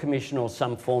Royal Commission or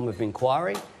some form of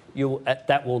inquiry,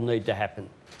 that will need to happen.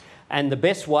 And the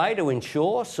best way to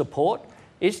ensure support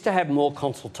is to have more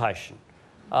consultation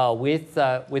with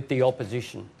the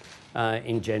opposition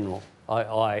in general.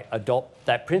 I adopt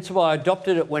that principle. I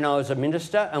adopted it when I was a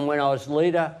minister and when I was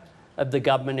leader of the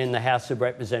government in the House of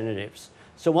Representatives.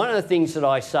 So one of the things that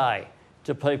I say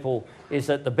to people is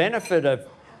that the benefit of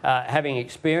having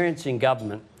experience in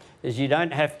government is you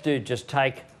don't have to just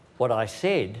take what I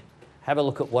said, have a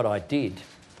look at what I did.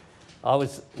 I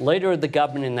was leader of the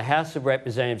government in the House of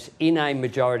Representatives in a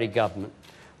majority government.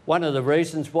 One of the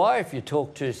reasons why, if you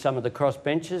talk to some of the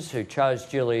crossbenchers who chose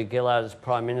Julia Gillard as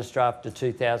Prime Minister after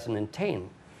 2010,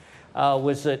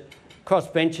 was that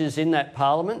crossbenchers in that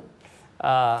parliament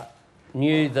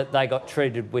knew that they got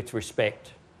treated with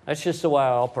respect. That's just the way I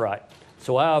operate. It's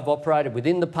the way I've operated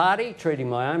within the party, treating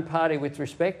my own party with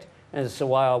respect, and it's the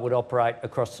way I would operate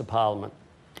across the parliament.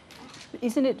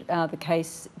 Isn't it the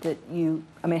case that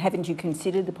haven't you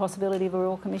considered the possibility of a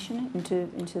Royal Commission into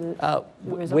the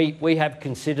result? We have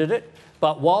considered it,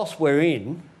 but whilst we're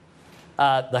in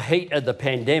the heat of the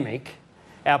pandemic,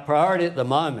 our priority at the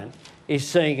moment is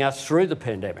seeing us through the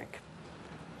pandemic.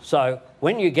 So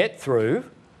when you get through,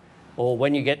 or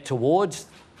when you get towards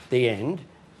the end,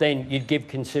 then you'd give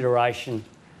consideration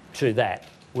to that,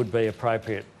 would be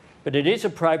appropriate. But it is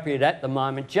appropriate at the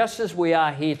moment, just as we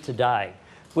are here today,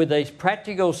 with these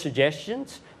practical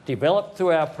suggestions developed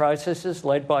through our processes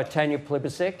led by Tanya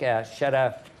Plibersek, our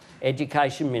Shadow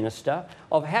Education Minister,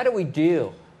 of how do we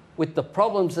deal with the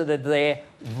problems that are there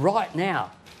right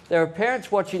now. There are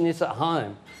parents watching this at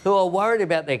home who are worried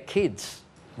about their kids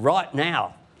right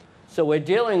now. So we're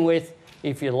dealing with,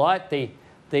 if you like, the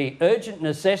urgent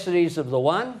necessities of the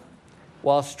one,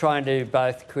 whilst trying to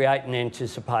both create and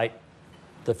anticipate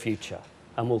the future.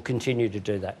 And we'll continue to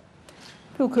do that.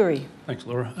 Phil Curry. Thanks,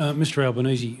 Laura. Mr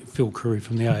Albanese, Phil Curry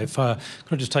from the AFR.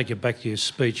 Could I just take you back to your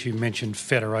speech? You mentioned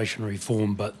federation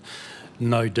reform, but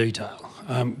no detail.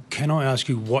 Can I ask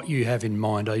you what you have in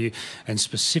mind? And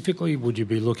specifically, would you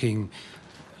be looking,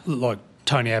 like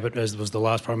Tony Abbott, as was the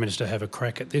last Prime Minister, have a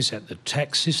crack at this, at the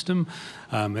tax system,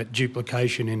 at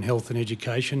duplication in health and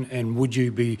education? And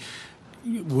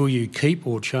will you keep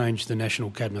or change the National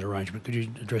Cabinet arrangement? Could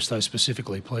you address those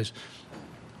specifically, please?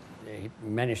 You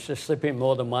managed to slip in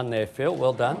more than one there, Phil.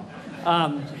 Well done.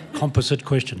 Composite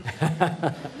question.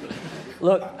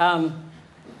 Look,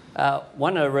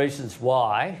 one of the reasons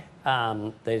why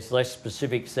there's less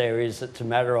specifics there is it's a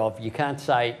matter of you can't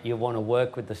say you want to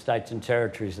work with the states and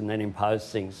territories and then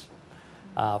impose things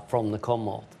from the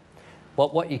Commonwealth.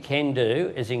 What you can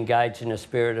do is engage in a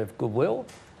spirit of goodwill,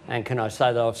 and can I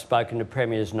say that I've spoken to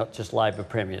premiers, not just Labor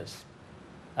premiers,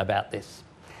 about this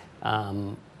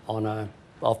on a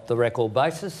off-the-record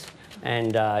basis,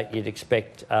 and you'd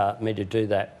expect me to do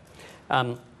that.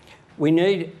 We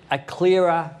need a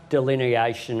clearer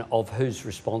delineation of who's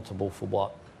responsible for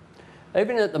what.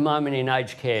 Even at the moment in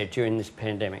aged care during this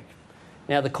pandemic.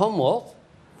 Now, the Commonwealth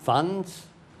funds,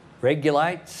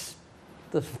 regulates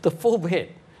the full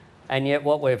bit, and yet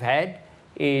what we've had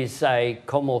is a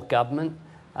Commonwealth government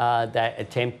that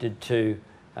attempted to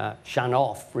shun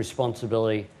off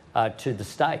responsibility to the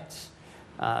states.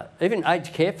 Even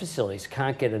aged care facilities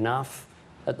can't get enough,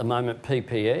 at the moment,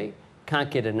 PPE,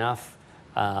 can't get enough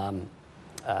rapid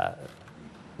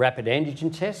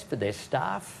antigen tests for their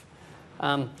staff.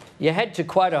 You had to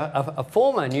quote a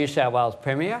former New South Wales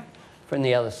Premier from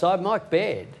the other side, Mike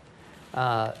Baird,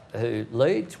 who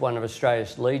leads one of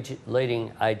Australia's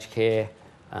leading aged care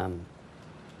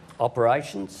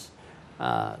operations,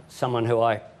 someone who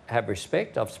I have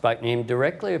respect. I've spoken to him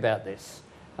directly about this.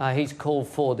 He's called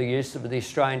for the use of the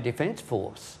Australian Defence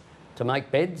Force to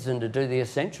make beds and to do the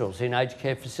essentials in aged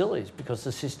care facilities because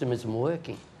the system isn't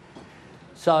working.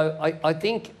 So I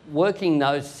think working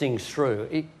those things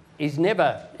through is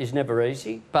never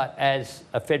easy, but as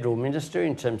a federal minister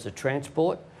in terms of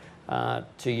transport,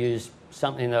 to use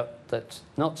something that's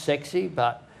not sexy,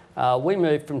 but we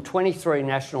moved from 23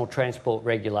 national transport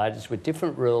regulators with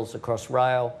different rules across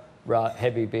rail,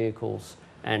 heavy vehicles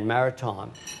and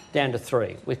maritime, down to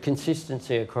 3, with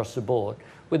consistency across the board,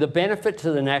 with a benefit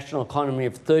to the national economy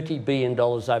of $30 billion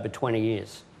over 20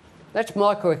 years. That's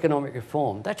microeconomic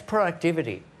reform, that's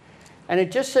productivity. And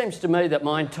it just seems to me that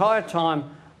my entire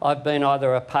time I've been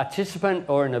either a participant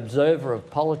or an observer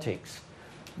of politics.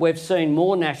 We've seen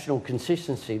more national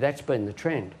consistency, that's been the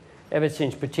trend, ever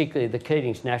since particularly the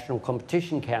Keating's National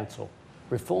Competition Council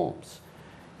reforms.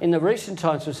 In the recent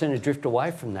times, we've seen a drift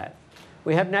away from that.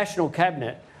 We have National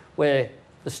Cabinet where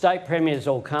the state premiers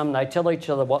all come, they tell each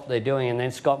other what they're doing, and then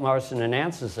Scott Morrison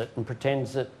announces it and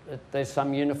pretends that there's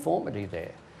some uniformity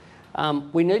there.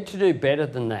 We need to do better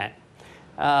than that.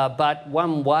 But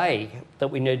one way that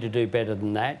we need to do better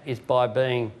than that is by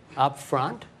being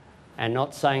upfront and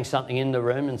not saying something in the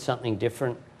room and something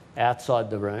different outside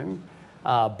the room,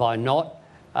 by not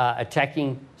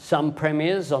attacking some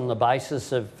premiers on the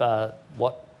basis of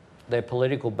what their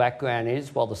political background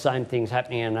is, while the same thing's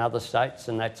happening in other states,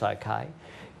 and that's okay.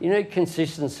 You need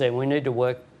consistency, and we need to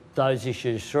work those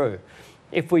issues through.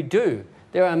 If we do,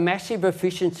 there are massive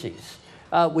efficiencies.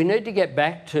 We need to get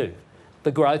back to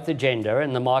the growth agenda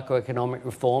and the microeconomic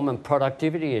reform and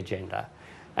productivity agenda.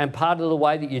 And part of the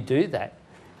way that you do that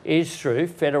is through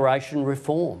federation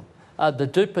reform. The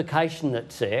duplication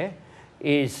that's there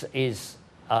is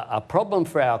a problem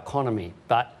for our economy,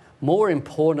 but more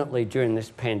importantly during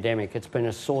this pandemic, it's been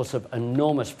a source of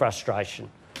enormous frustration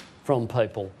from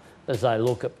people as they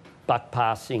look at buck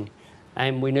passing,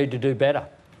 and we need to do better.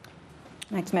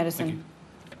 Max Madison.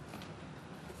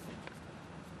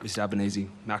 Mr Albanese,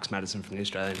 Max Madison from The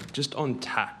Australian. Just on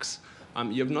tax,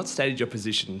 you have not stated your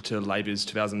position to Labor's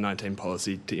 2019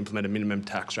 policy to implement a minimum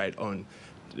tax rate on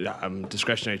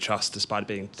discretionary trusts, despite it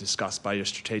being discussed by your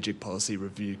Strategic Policy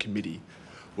Review Committee.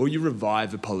 Will you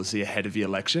revive the policy ahead of the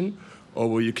election, or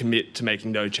will you commit to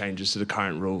making no changes to the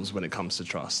current rules when it comes to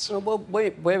trusts? Well,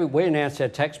 we announced our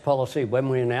tax policy when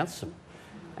we announced them.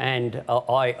 And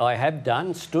I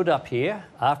have stood up here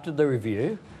after the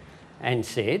review and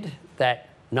said that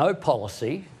no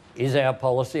policy is our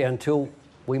policy until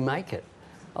we make it.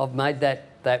 I've made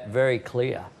that very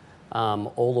clear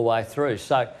all the way through.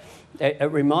 So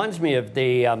it reminds me of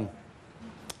the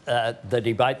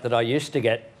debate that I used to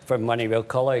get from one of your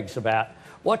colleagues about,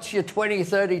 what's your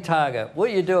 2030 target? Will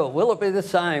you do it? Will it be the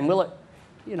same? Will it,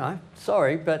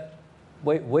 sorry, but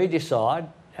we decide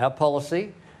our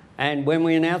policy and when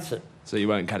we announce it. So you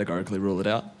won't categorically rule it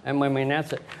out? And when we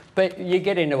announce it. But you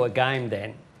get into a game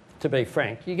then, to be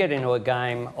frank, you get into a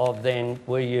game of then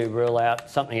will you rule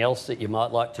out something else that you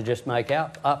might like to just make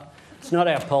up. It's not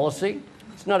our policy.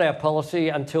 It's not our policy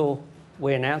until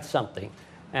we announce something.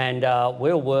 And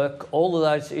we'll work all of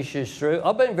those issues through.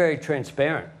 I've been very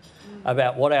transparent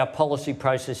about what our policy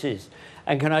process is.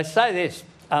 And can I say this?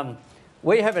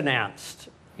 We have announced,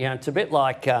 it's a bit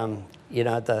like,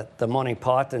 the Monty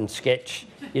Python sketch,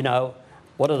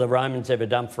 what have the Romans ever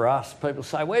done for us? People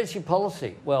say, where's your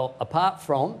policy? Well, apart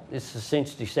from, this is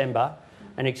since December,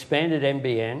 an expanded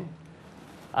NBN,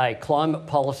 a climate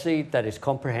policy that is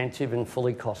comprehensive and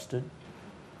fully costed,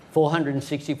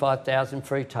 465,000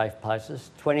 free TAFE places,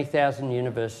 20,000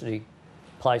 university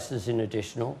places in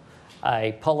additional,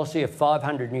 a policy of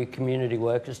 500 new community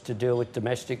workers to deal with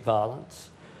domestic violence,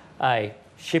 a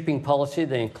shipping policy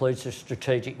that includes a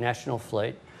strategic national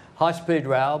fleet, high-speed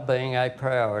rail being a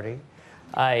priority,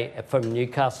 from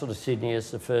Newcastle to Sydney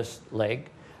as the first leg,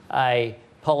 a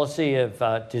policy of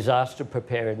disaster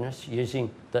preparedness using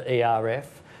the ERF,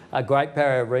 a Great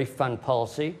Barrier Reef Fund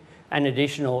policy, and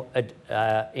additional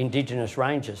Indigenous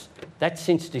rangers. That's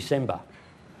since December.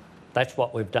 That's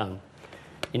what we've done.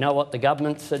 You know what the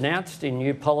government's announced in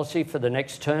new policy for the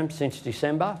next term since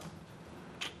December?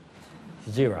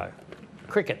 Zero.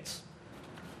 Crickets.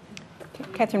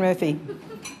 Catherine Murphy.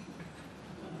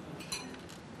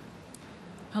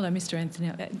 Hello, Mr.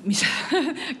 Anthony.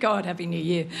 God, Happy New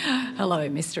Year. Hello,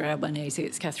 Mr. Albanese.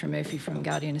 It's Catherine Murphy from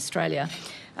Guardian Australia.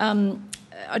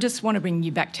 I just want to bring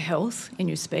you back to health in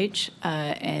your speech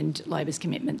and Labor's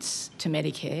commitments to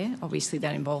Medicare. Obviously,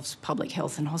 that involves public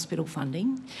health and hospital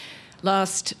funding.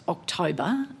 Last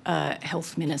October,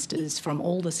 health ministers from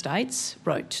all the states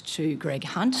wrote to Greg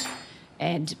Hunt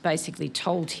and basically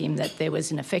told him that there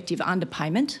was an effective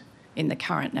underpayment in the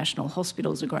current National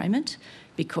Hospitals Agreement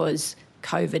because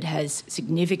COVID has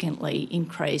significantly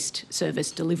increased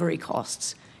service delivery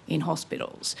costs in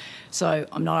hospitals. So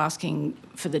I'm not asking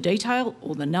for the detail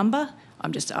or the number,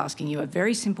 I'm just asking you a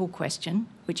very simple question,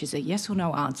 which is a yes or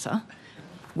no answer.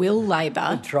 Will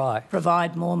Labor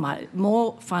provide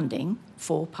more funding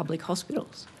for public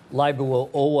hospitals? Labor will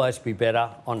always be better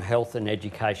on health and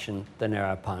education than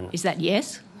our opponents. Is that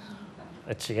yes?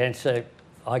 That's the answer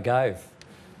I gave.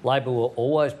 Labor will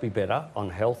always be better on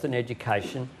health and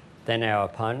education than our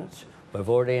opponents. We've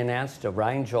already announced a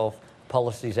range of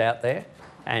policies out there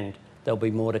and there'll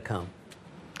be more to come.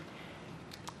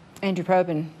 Andrew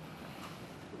Probyn.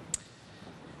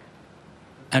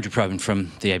 Andrew Probyn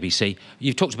from the ABC.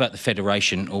 You've talked about the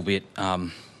Federation, albeit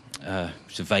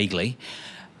vaguely,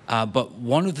 but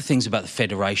one of the things about the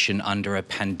Federation under a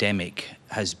pandemic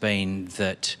has been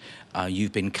that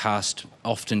you've been cast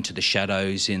often to the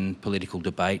shadows in political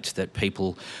debate, that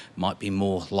people might be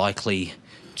more likely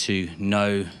to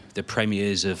know the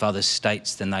premiers of other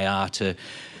states than they are to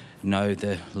know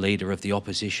the leader of the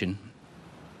opposition,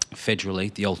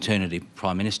 federally, the alternative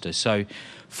Prime Minister. So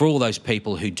for all those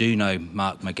people who do know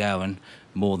Mark McGowan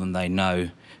more than they know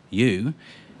you,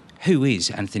 who is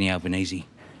Anthony Albanese?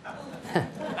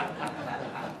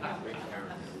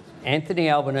 Anthony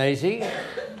Albanese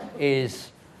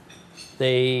is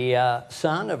the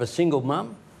son of a single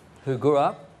mum who grew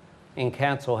up in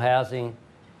council housing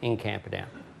in Camperdown.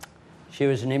 She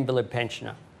was an invalid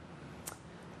pensioner.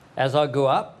 As I grew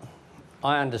up,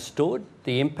 I understood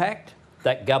the impact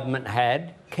that government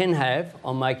can have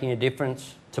on making a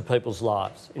difference to people's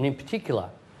lives, and in particular,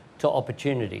 to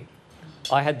opportunity.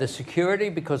 I had the security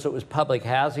because it was public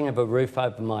housing of a roof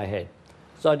over my head,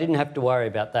 so I didn't have to worry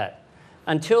about that.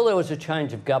 Until there was a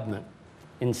change of government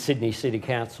in Sydney City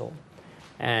Council,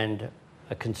 and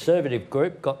a Conservative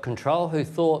group got control who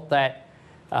thought that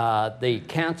the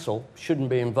council shouldn't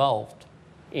be involved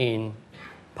in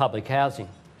public housing.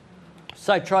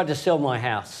 So I tried to sell my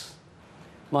house.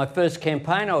 My first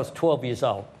campaign, I was 12 years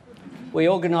old. We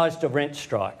organised a rent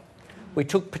strike. We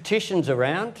took petitions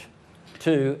around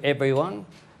to everyone.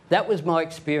 That was my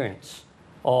experience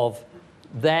of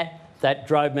that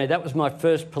drove me. That was my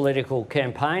first political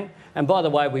campaign. And by the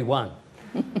way, we won.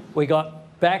 We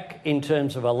got back in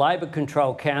terms of a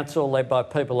Labor-controlled council led by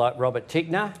people like Robert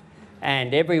Tickner,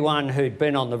 and everyone who'd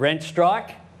been on the rent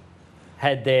strike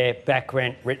had their back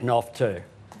rent written off too,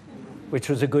 which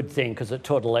was a good thing because it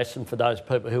taught a lesson for those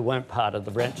people who weren't part of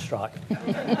the rent strike.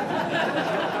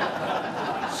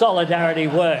 Solidarity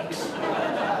works.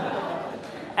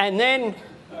 And then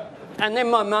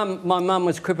my mum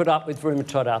was crippled up with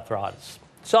rheumatoid arthritis.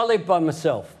 So I lived by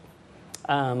myself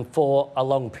for a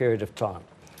long period of time.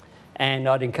 And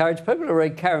I'd encourage people to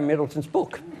read Karen Middleton's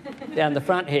book down the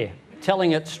front here,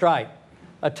 Telling It Straight.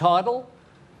 A title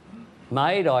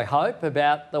made, I hope,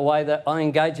 about the way that I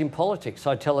engage in politics.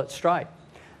 I tell it straight.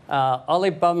 I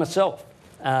live by myself.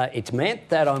 It's meant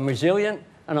that I'm resilient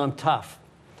and I'm tough.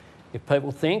 If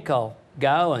people think I'll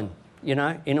go and,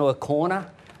 into a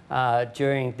corner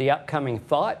during the upcoming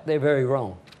fight, they're very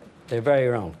wrong. They're very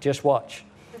wrong. Just watch.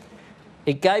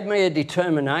 It gave me a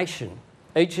determination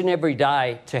each and every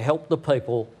day to help the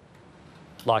people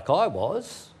like I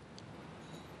was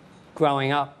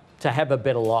growing up to have a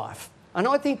better life. And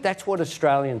I think that's what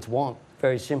Australians want,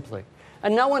 very simply.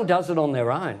 And no one does it on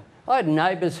their own. I had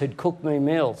neighbours who'd cook me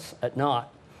meals at night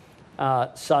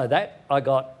so that I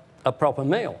got a proper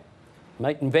meal,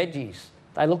 meat and veggies.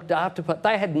 They looked after, but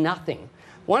they had nothing.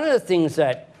 One of the things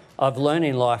that I've learned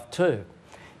in life too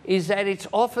is that it's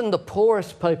often the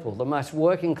poorest people, the most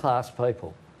working class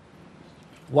people.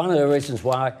 One of the reasons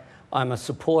why I'm a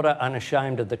supporter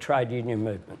unashamed of the trade union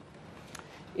movement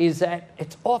is that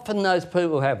it's often those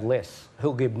people who have less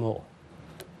who'll give more.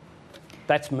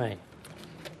 That's me.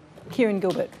 Kieran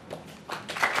Gilbert.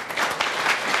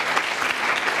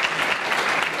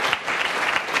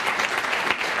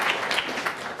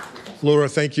 Laura,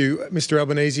 thank you. Mr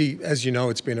Albanese, as you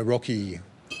know, it's been a rocky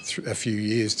a few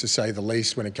years, to say the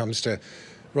least, when it comes to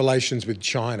relations with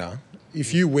China.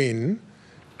 If you win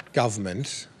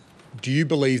government, do you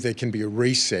believe there can be a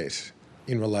reset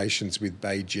in relations with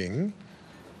Beijing?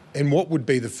 And what would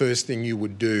be the first thing you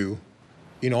would do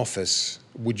in office?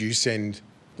 Would you send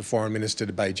the Foreign Minister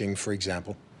to Beijing, for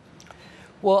example?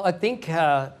 Well, I think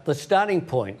the starting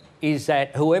point is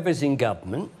that whoever's in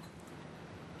government,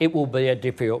 it will be a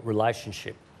difficult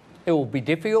relationship. It will be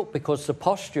difficult because the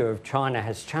posture of China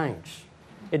has changed.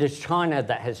 It is China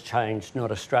that has changed, not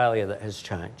Australia that has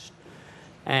changed.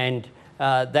 And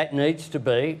that needs to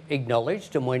be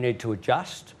acknowledged, and we need to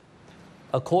adjust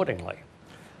accordingly.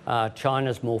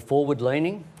 China's more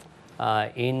forward-leaning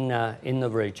in the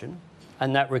region,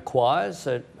 and that requires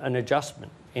an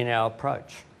adjustment in our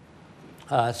approach.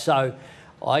 So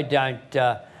I don't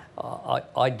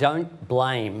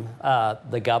blame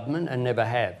the government, and never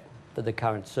have, for the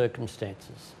current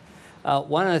circumstances.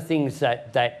 One of the things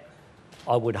that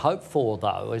I would hope for,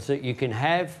 though, is that you can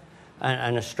have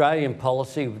an Australian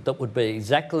policy that would be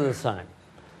exactly the same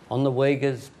on the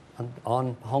Uyghurs,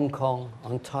 on Hong Kong,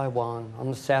 on Taiwan, on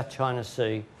the South China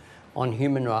Sea, on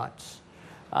human rights,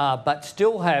 but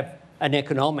still have an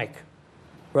economic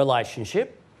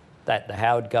relationship that the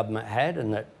Howard government had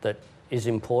and that is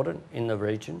important in the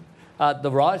region. The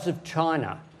rise of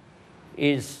China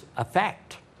is a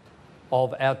fact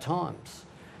of our times,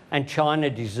 and China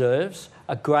deserves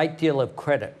a great deal of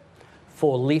credit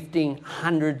for lifting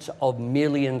hundreds of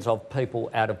millions of people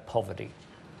out of poverty.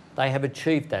 They have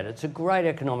achieved that. It's a great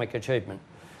economic achievement,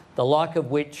 the like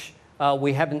of which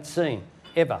we haven't seen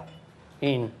ever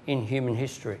in human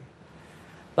history.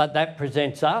 But that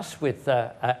presents us with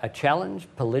a challenge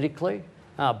politically,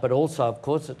 but also, of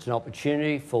course, it's an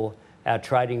opportunity for our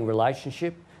trading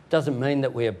relationship. Doesn't mean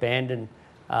that we abandon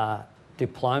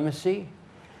diplomacy,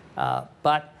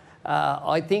 but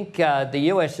I think the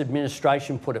US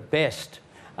administration put it best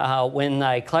when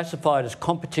they classified it as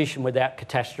competition without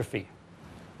catastrophe.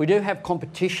 We do have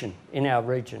competition in our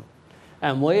region,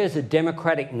 and we as a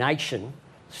democratic nation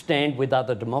stand with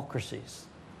other democracies.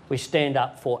 We stand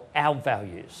up for our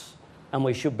values, and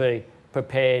we should be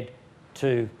prepared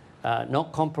to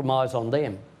not compromise on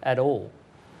them at all.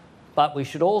 But we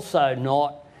should also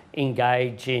not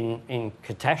engage in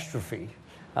catastrophe.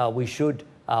 We should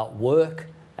work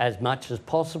as much as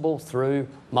possible through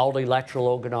multilateral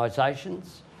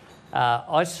organisations.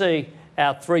 I see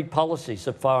our three pillars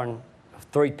of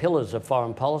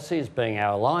foreign policy as being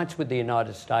our alliance with the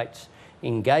United States,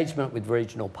 engagement with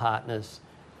regional partners,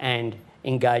 and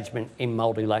engagement in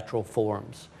multilateral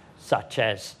forums, such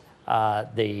as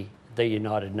the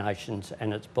United Nations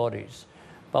and its bodies.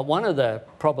 But one of the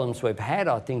problems we've had,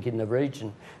 I think, in the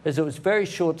region is it was very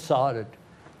short-sighted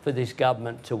for this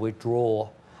government to withdraw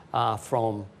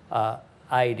from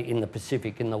aid in the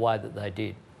Pacific in the way that they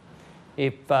did.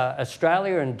 If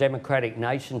Australia and democratic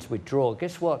nations withdraw,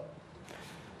 guess what?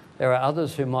 There are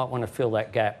others who might want to fill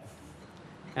that gap.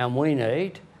 And we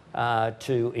need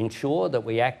to ensure that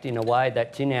we act in a way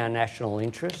that's in our national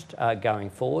interest going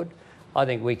forward. I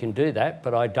think we can do that,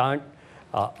 but I don't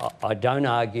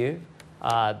argue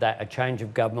that a change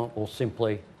of government will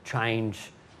simply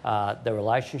change the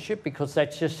relationship, because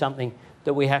that's just something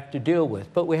that we have to deal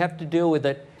with. But we have to deal with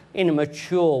it in a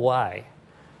mature way,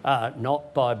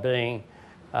 not by being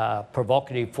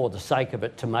provocative for the sake of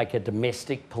it to make a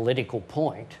domestic political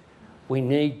point. We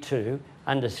need to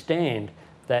understand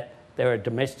that there are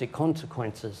domestic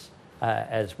consequences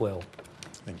as well.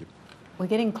 Thank you. We're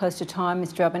getting close to time,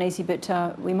 Mr Albanese,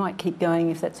 but we might keep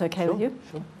going if that's okay with you.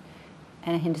 Sure.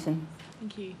 Anna Henderson.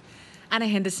 Thank you. Anna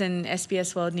Henderson,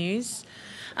 SBS World News.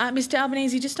 Mr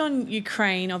Albanese, just on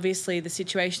Ukraine, obviously the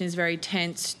situation is very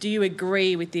tense. Do you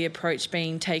agree with the approach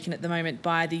being taken at the moment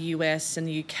by the US and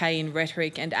the UK in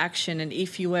rhetoric and action? And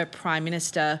if you were Prime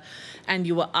Minister and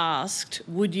you were asked,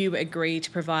 would you agree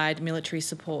to provide military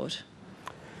support?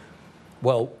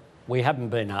 Well, we haven't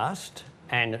been asked,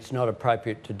 and it's not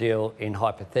appropriate to deal in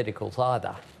hypotheticals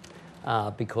either,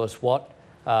 because what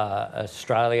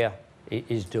Australia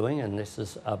is doing, and this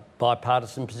is a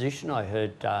bipartisan position. I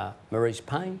heard Marise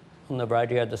Payne on the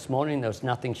radio this morning. There was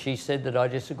nothing she said that I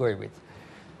disagree with.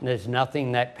 And there's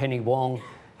nothing that Penny Wong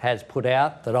has put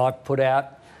out, that I've put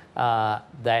out,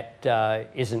 that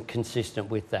isn't consistent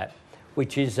with that,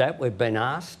 which is that we've been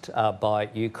asked by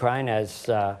Ukraine as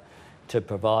to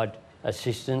provide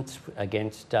assistance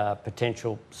against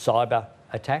potential cyber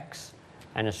attacks,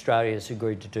 and Australia has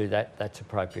agreed to do that. That's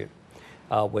appropriate.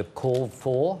 We've called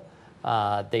for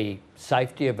the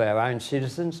safety of our own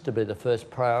citizens to be the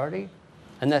first priority,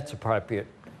 and that's appropriate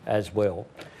as well.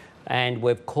 And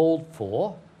we've called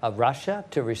for Russia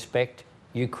to respect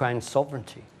Ukraine's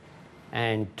sovereignty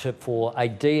and for a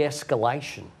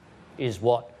de-escalation is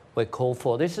what we're called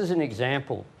for. This is an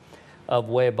example of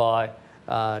whereby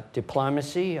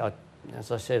diplomacy,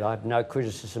 as I said, I have no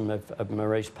criticism of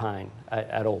Marise Payne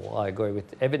at all. I agree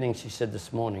with everything she said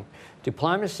this morning.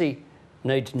 Diplomacy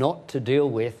needs not to deal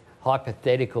with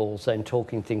hypotheticals and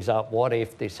talking things up, what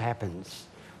if this happens?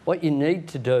 What you need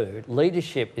to do,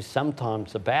 leadership is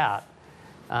sometimes about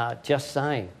just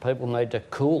saying people need to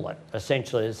cool it,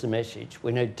 essentially is the message.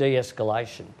 We need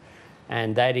de-escalation.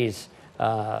 And that is,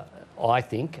 I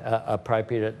think,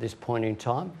 appropriate at this point in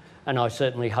time. And I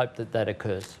certainly hope that that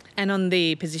occurs. And on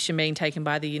the position being taken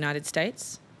by the United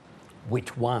States?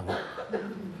 Which one?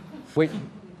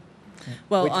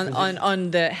 Well,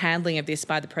 on the handling of this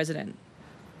by the President.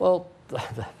 Well,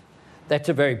 that's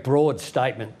a very broad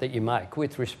statement that you make,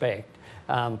 with respect.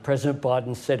 President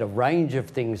Biden said a range of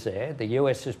things there. The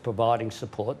US is providing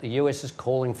support. The US is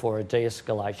calling for a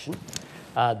de-escalation.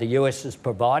 The US is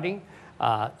providing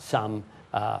some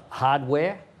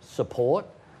hardware support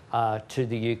to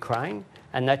the Ukraine,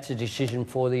 and that's a decision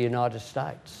for the United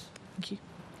States. Thank you.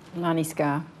 Lani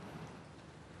Scarr.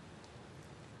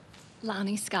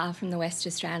 Lani Scarr from the West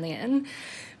Australian.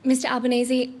 Mr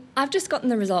Albanese, I've just gotten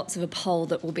the results of a poll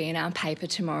that will be in our paper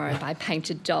tomorrow by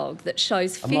Painted Dog that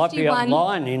shows 51... I might be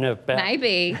online in about...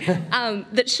 Maybe.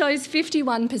 That shows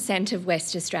 51% of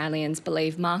West Australians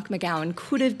believe Mark McGowan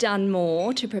could have done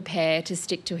more to prepare to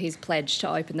stick to his pledge to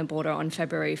open the border on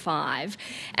February 5,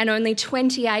 and only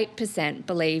 28%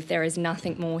 believe there is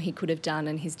nothing more he could have done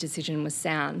and his decision was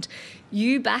sound.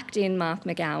 You backed in Mark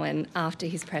McGowan after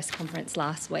his press conference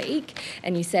last week,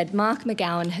 and you said Mark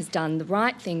McGowan has done the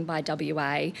right thing by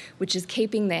WA, which is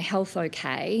keeping their health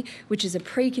okay, which is a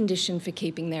precondition for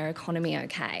keeping their economy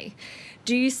okay.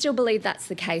 Do you still believe that's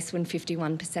the case when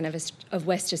 51% of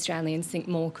West Australians think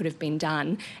more could have been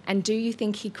done? And do you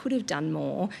think he could have done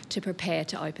more to prepare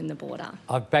to open the border?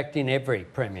 I've backed in every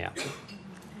Premier.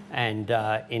 And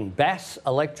in Bass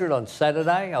electorate on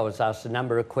Saturday, I was asked a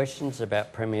number of questions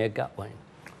about Premier Gutwein.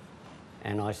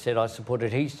 And I said I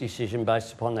supported his decision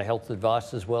based upon the health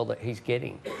advice as well that he's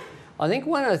getting. I think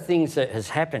one of the things that has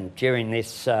happened during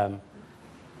this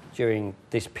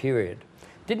period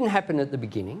didn't happen at the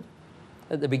beginning.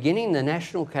 At the beginning, the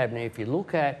National Cabinet, if you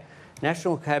look at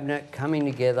National Cabinet coming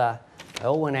together, they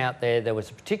all went out there. There was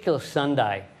a particular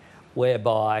Sunday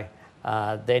whereby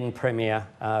then Premier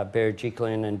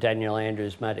Berejiklian and Daniel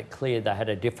Andrews made it clear they had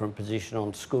a different position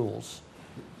on schools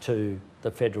to the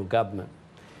federal government.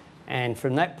 And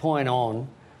from that point on,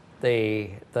 the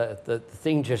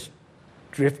thing just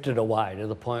drifted away to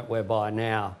the point whereby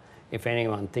now, if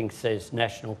anyone thinks there's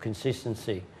national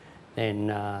consistency, then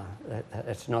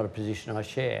that's not a position I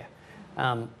share.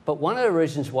 But one of the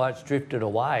reasons why it's drifted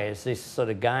away is this sort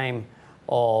of game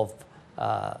of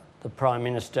the Prime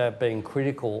Minister being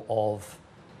critical of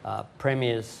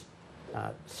premiers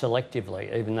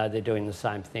selectively, even though they're doing the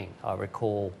same thing. I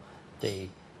recall you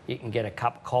can get a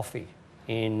cup of coffee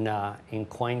in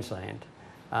Queensland,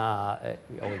 or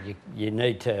you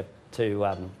need to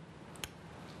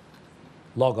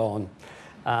log on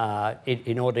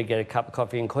in order to get a cup of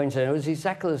coffee in Queensland. It was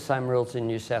exactly the same rules in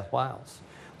New South Wales.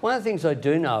 One of the things I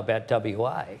do know about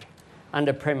WA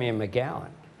under Premier McGowan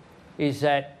is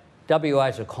that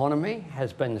WA's economy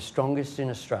has been the strongest in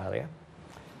Australia,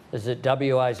 is that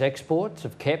WA's exports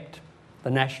have kept the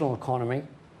national economy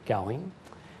going,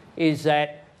 is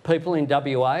that people in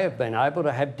WA have been able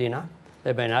to have dinner,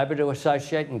 they've been able to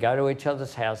associate and go to each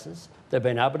other's houses, they've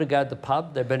been able to go to the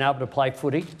pub, they've been able to play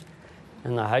footy,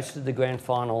 and they hosted the grand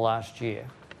final last year.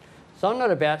 So I'm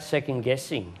not about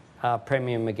second-guessing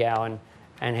Premier McGowan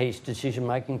and his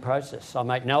decision-making process. I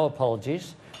make no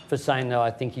apologies for saying that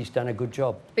I think he's done a good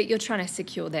job. But you're trying to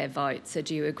secure their vote, so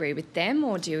do you agree with them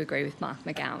or do you agree with Mark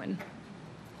McGowan?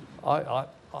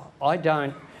 I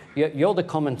don't. You're the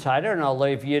commentator and I'll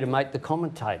leave you to make the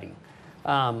commentating.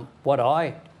 What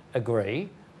I agree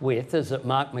with is that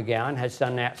Mark McGowan has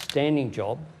done an outstanding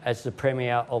job as the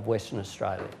Premier of Western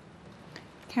Australia.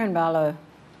 Karen Barlow.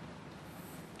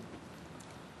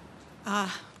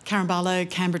 Karen Barlow,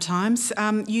 Canberra Times.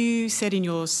 You said in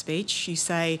your speech, you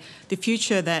say the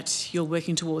future that you're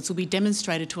working towards will be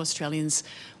demonstrated to Australians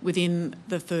within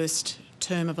the first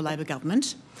term of a Labor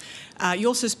government. You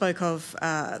also spoke of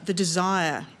the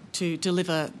desire to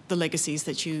deliver the legacies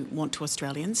that you want to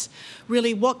Australians.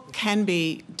 Really, what can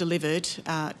be delivered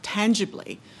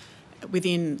tangibly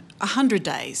within 100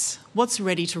 days? What's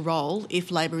ready to roll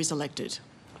if Labor is elected?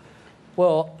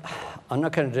 Well, I'm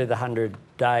not going to do the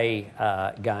 100-day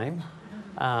game.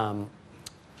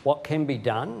 what can be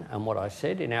done, and what I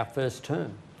said in our first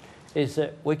term, is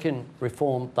that we can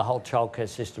reform the whole childcare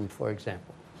system, for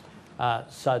example,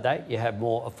 so that you have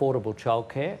more affordable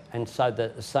childcare, and so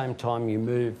that at the same time you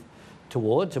move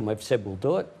towards, and we've said we'll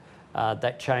do it,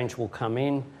 that change will come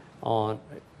in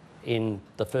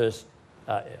the first,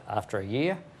 after a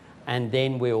year, and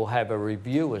then we will have a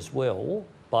review as well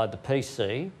by the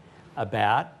PC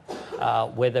about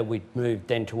whether we move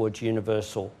then towards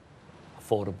universal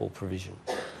affordable provision.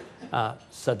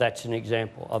 So that's an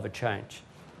example of a change.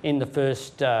 In the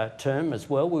first term as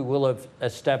well, we will have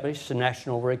established a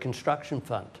National Reconstruction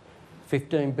Fund,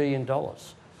 $15 billion.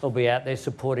 It'll be out there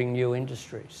supporting new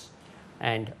industries.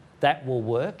 And that will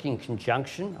work in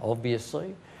conjunction,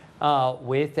 obviously,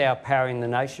 with our Powering the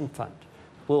Nation Fund.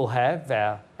 We'll have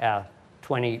our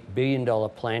 $20 billion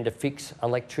plan to fix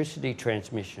electricity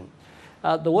transmission.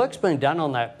 The work's been done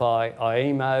on that by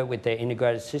IEMO with their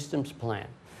integrated systems plan.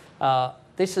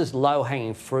 This is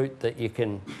low-hanging fruit that you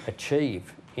can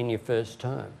achieve in your first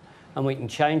term. And we can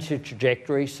change the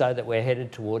trajectory so that we're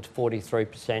headed towards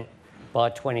 43% by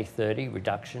 2030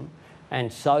 reduction,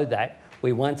 and so that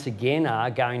we once again are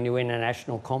going to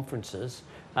international conferences,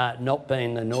 not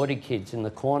being the naughty kids in the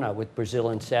corner with Brazil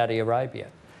and Saudi Arabia.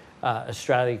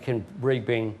 Australia can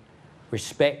bring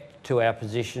respect to our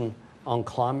position on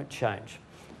climate change,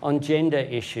 on gender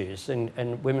issues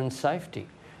and women's safety.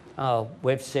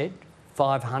 We've said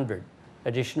 500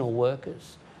 additional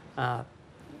workers.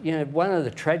 You know, one of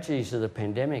the tragedies of the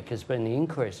pandemic has been the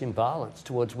increase in violence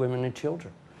towards women and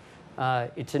children.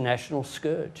 It's a national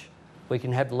scourge. We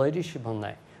can have leadership on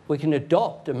that. We can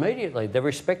adopt immediately the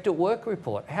Respect at Work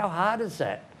report. How hard is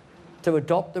that, to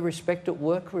adopt the Respect at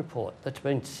Work report that's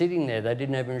been sitting there they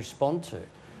didn't even respond to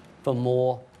for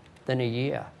more than a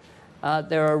year?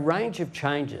 There are a range of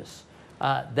changes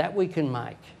that we can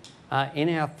make in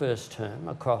our first term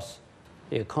across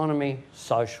the economy,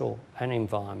 social and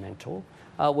environmental.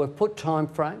 We've put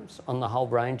timeframes on the whole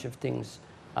range of things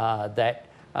that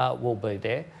will be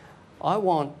there. I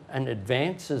want an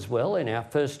advance as well. In our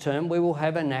first term, we will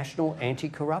have a National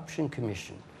Anti-Corruption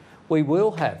Commission. We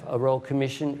will have a Royal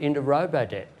Commission into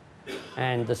Robodebt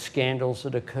and the scandals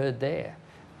that occurred there.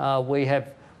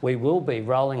 We will be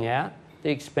rolling out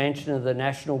the expansion of the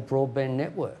national broadband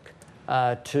network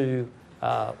to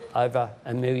over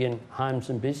 1 million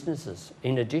homes and businesses.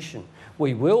 In addition,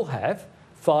 we will have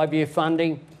 5-year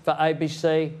funding for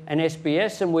ABC and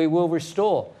SBS, and we will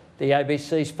restore the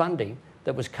ABC's funding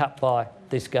that was cut by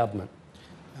this government.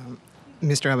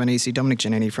 Mr Albanese, Dominic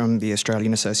Giannini from the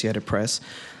Australian Associated Press.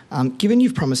 Given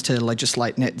you've promised to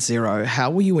legislate net zero,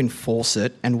 how will you enforce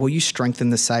it, and will you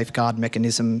strengthen the safeguard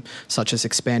mechanism, such as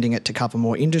expanding it to cover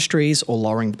more industries or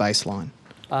lowering the baseline?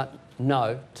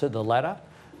 No to the latter.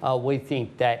 We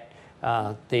think that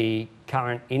the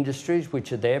current industries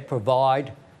which are there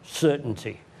provide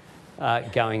certainty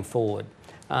going forward.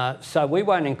 So we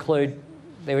won't include,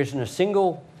 there isn't a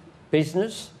single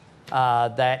business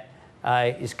that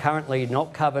is currently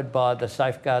not covered by the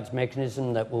safeguards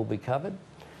mechanism that will be covered.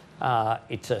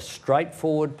 It's a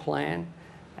straightforward plan,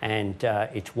 and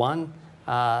it's one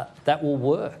that will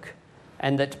work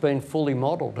and that's been fully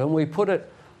modelled, and we put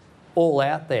it all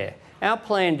out there. Our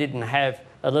plan didn't have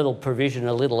a little provision,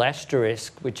 a little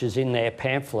asterisk, which is in their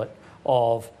pamphlet,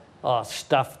 of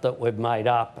stuff that we've made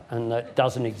up and that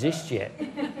doesn't exist yet.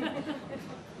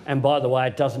 And by the way,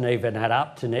 it doesn't even add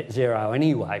up to net zero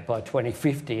anyway by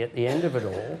 2050 at the end of it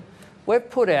all. We've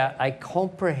put out a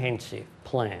comprehensive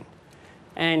plan.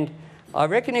 And I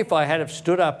reckon if I had have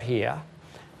stood up here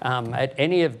at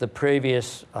any of the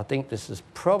previous, I think this is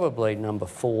probably number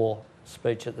 4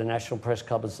 speech at the National Press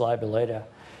Club as Labor leader,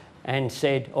 and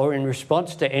said, or in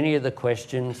response to any of the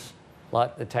questions,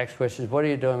 like the tax questions, what are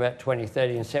you doing about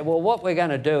 2030? And said, well, what we're going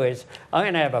to do is I'm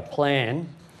going to have a plan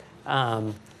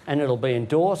and it'll be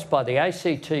endorsed by the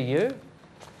ACTU,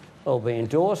 it'll be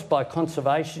endorsed by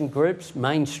conservation groups,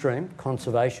 mainstream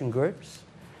conservation groups,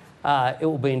 it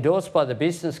will be endorsed by the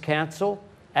Business Council,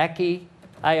 ACCI,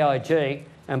 AIG,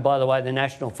 and by the way, the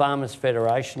National Farmers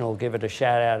Federation will give it a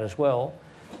shout out as well.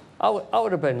 I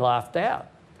would have been laughed out.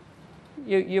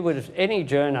 You would have, any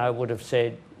journo would have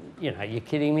said, you know, you're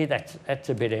kidding me, that's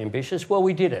a bit ambitious. Well,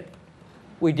 we did it.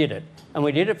 We did it. And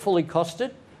we did it fully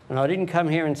costed. And I didn't come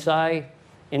here and say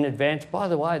in advance, by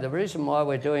the way, the reason why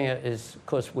we're doing it is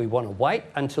because we want to wait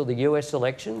until the US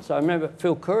elections. I remember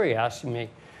Phil Curry asking me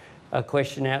a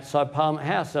question outside Parliament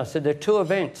House. And I said, there are 2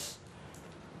 events.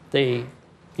 The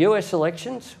US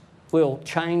elections will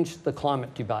change the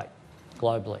climate debate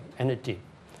globally, and it did.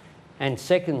 And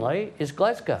secondly is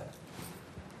Glasgow.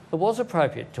 It was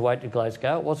appropriate to wait to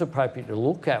Glasgow. It was appropriate to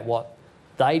look at what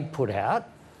they'd put out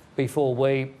before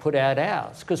we put out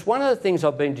ours. Because one of the things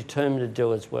I've been determined to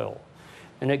do as well,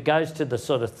 and it goes to the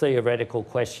sort of theoretical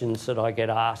questions that I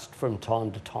get asked from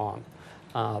time to time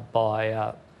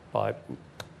by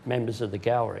members of the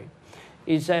gallery,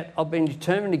 is that I've been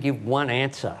determined to give one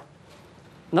answer.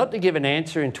 Not to give an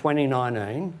answer in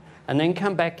 2019 and then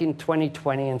come back in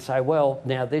 2020 and say, well,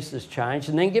 now this has changed,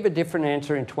 and then give a different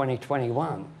answer in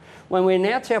 2021. When we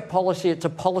announce our policy, it's a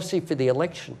policy for the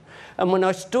election. And when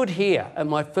I stood here at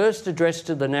my first address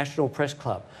to the National Press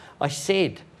Club, I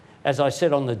said, as I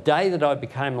said on the day that I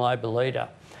became Labor leader,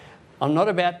 I'm not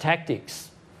about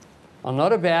tactics. I'm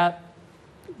not about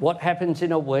what happens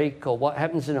in a week or what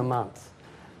happens in a month.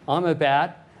 I'm about,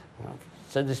 I've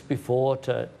said this before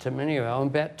to many of you, I'm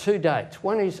about two dates.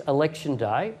 One is election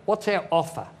day. What's our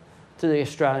offer to the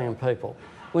Australian people?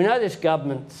 We know this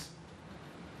government's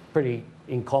pretty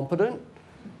incompetent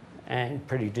and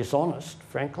pretty dishonest,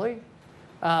 frankly.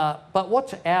 But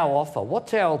what's our offer?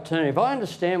 What's our alternative? I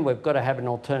understand we've got to have an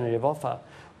alternative offer.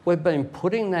 We've been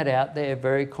putting that out there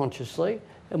very consciously,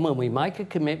 and when we make a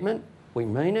commitment, we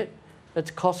mean it.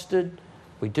 It's costed.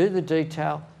 We do the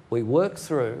detail. We work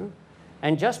through.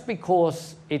 And just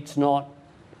because it's not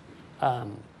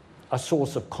a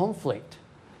source of conflict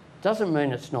doesn't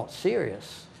mean it's not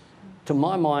serious. To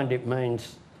my mind, it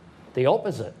means the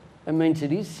opposite. It means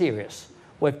it is serious.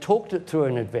 We've talked it through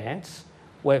in advance.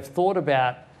 We've thought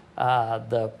about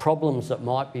the problems that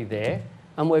might be there,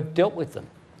 and we've dealt with them.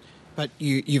 But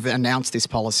you've announced this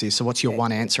policy, so what's your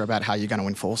one answer about how you're going to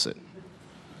enforce it?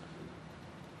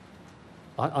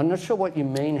 I'm not sure what you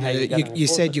mean. How you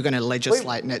said you're going to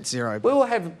legislate net zero. We will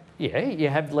have, you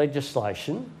have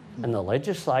legislation, and the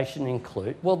legislation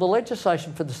include, well, the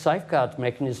legislation for the safeguards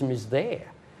mechanism is there.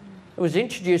 It was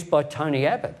introduced by Tony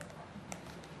Abbott.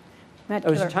 It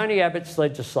was Tony Abbott's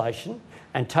legislation,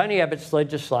 and Tony Abbott's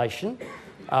legislation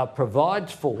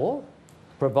provides for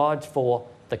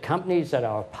the companies that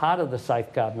are a part of the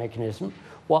safeguard mechanism.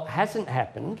 What hasn't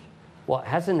happened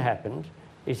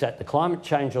is that the Climate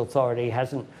Change Authority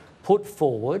hasn't put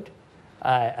forward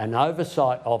an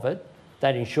oversight of it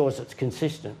that ensures it's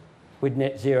consistent with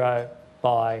net zero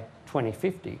by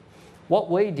 2050. What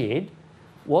we did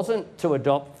wasn't to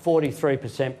adopt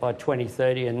 43% by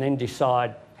 2030 and then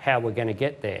decide how we're going to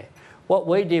get there. What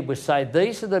we did was say,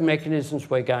 these are the mechanisms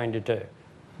we're going to do.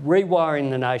 Rewiring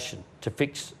the nation to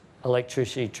fix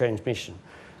electricity transmission.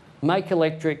 Make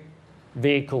electric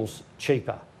vehicles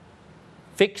cheaper.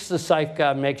 Fix the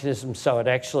safeguard mechanism so it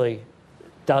actually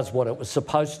does what it was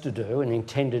supposed to do and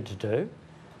intended to do,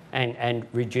 and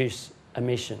reduce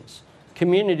emissions.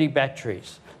 Community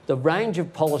batteries. The range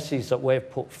of policies that we've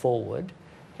put forward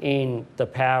in the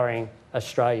Powering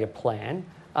Australia plan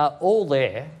are all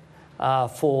there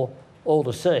for all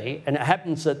to see, and it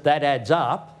happens that that adds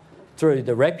up through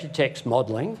the Reputex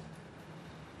modelling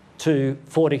to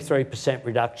 43%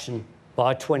 reduction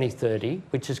by 2030,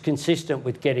 which is consistent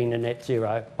with getting to net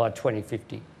zero by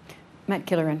 2050. Matt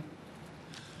Killoran.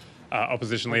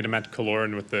 Opposition Leader Matt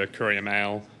Killoran with the Courier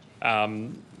Mail.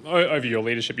 Over your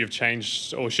leadership, you've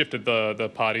changed or shifted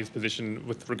the party's position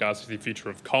with regards to the future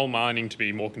of coal mining to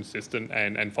be more consistent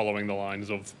and following the lines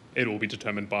of it will be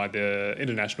determined by the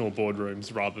international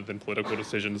boardrooms rather than political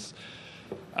decisions.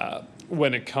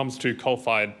 When it comes to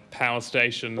coal-fired power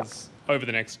stations, over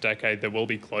the next decade, there will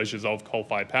be closures of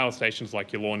coal-fired power stations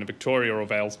like your Lorne in Victoria or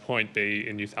Vales Point B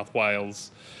in New South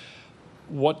Wales.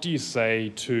 What do you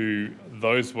say to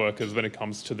those workers when it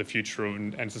comes to the future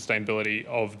and sustainability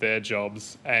of their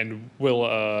jobs? And will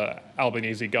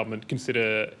Albanese government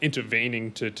consider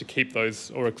intervening to keep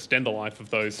those or extend the life of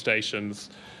those stations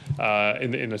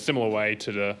in a similar way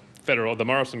to the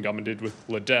Morrison government did with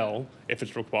Liddell, if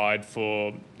it's required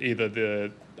for either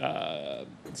the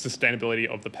sustainability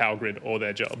of the power grid or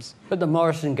their jobs? But the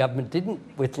Morrison government didn't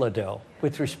with Liddell,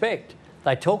 with respect.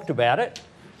 They talked about it,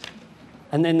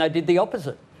 and then they did the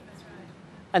opposite. That's right.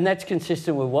 And that's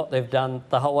consistent with what they've done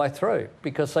the whole way through,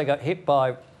 because they got hit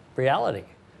by reality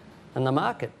and the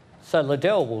market. So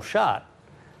Liddell will shut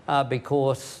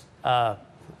because of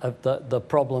the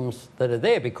problems that are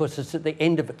there, because it's at the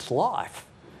end of its life.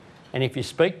 And if you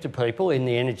speak to people in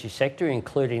the energy sector,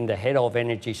 including the head of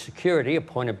energy security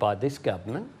appointed by this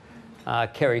government,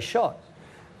 Kerry Schott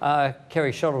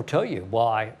will tell you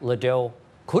why Liddell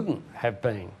couldn't have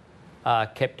been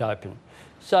kept open.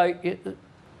 So,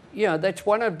 that's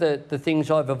one of the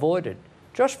things I've avoided.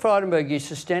 Josh Frydenberg used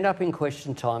to stand up in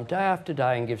question time day after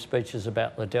day and give speeches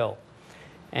about Liddell.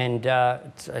 And,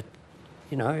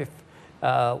 if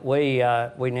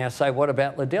we now say, what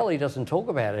about Liddell? He doesn't talk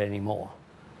about it anymore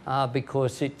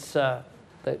because it's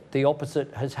the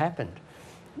opposite has happened.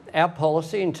 Our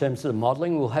policy in terms of the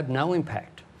modelling will have no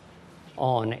impact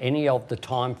on any of the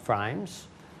time frames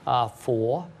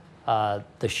for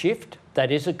the shift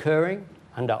that is occurring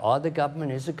under either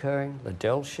government is occurring,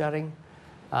 Liddell's shutting,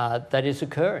 that is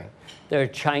occurring. There are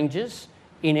changes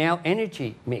in our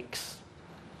energy mix.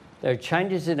 There are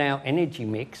changes in our energy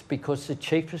mix because the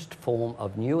cheapest form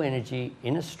of new energy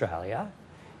in Australia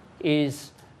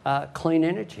is clean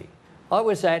energy. I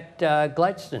was at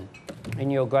Gladstone in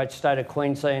your great state of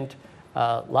Queensland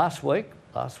last week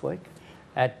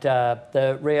at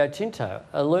the Rio Tinto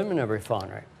alumina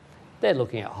refinery. They're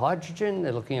looking at hydrogen,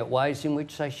 they're looking at ways in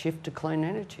which they shift to clean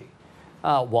energy.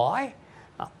 Why?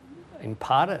 In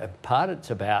part it's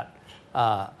about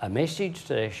a message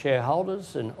to their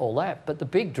shareholders and all that, but the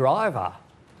big driver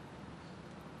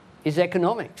is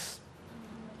economics.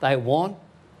 They want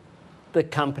the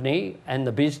company and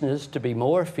the business to be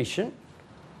more efficient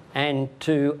and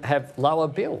to have lower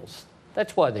bills.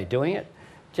 That's why they're doing it.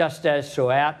 Just as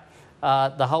throughout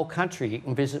the whole country, you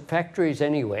can visit factories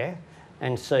anywhere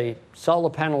and see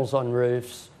solar panels on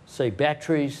roofs, see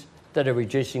batteries that are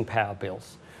reducing power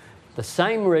bills. The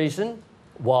same reason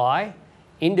why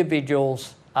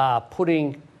individuals are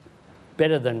putting,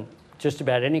 better than just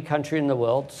about any country in the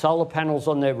world, solar panels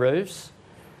on their roofs.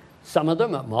 Some of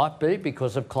them it might be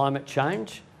because of climate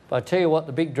change, but I tell you what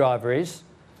the big driver is,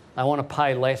 they want to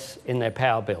pay less in their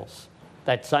power bills.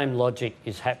 That same logic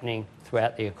is happening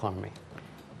throughout the economy.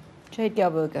 Jade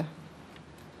Gelberger.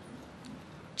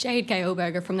 Jade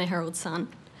Gelberger from the Herald Sun.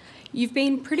 You've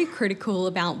been pretty critical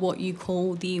about what you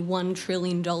call the $1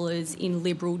 trillion in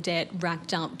Liberal debt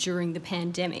racked up during the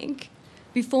pandemic.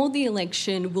 Before the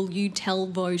election, will you tell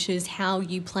voters how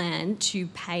you plan to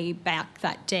pay back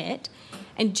that debt?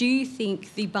 And do you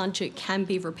think the budget can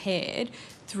be repaired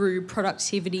through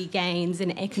productivity gains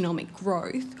and economic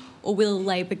growth, or will a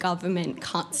Labor government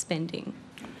cut spending?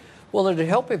 Well, it'd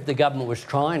help if the government was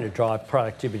trying to drive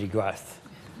productivity growth.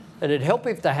 It'd help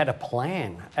if they had a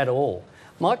plan at all.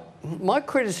 My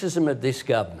criticism of this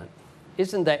government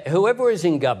isn't that whoever is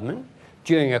in government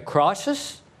during a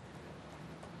crisis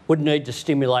would need to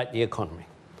stimulate the economy,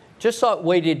 just like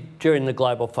we did during the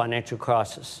global financial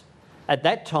crisis. At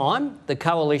that time, the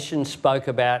coalition spoke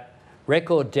about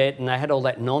record debt and they had all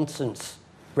that nonsense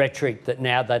rhetoric that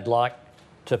now they'd like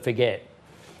to forget.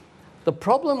 The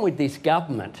problem with this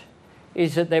government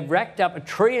is that they've racked up $1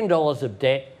 trillion of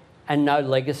debt and no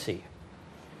legacy.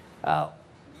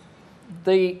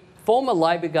 The former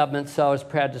Labor government, so I was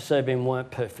proud to serve in,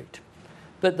 weren't perfect.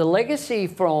 But the legacy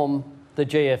from the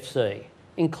GFC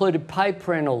included paid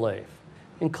parental leave,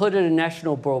 included a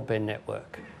national broadband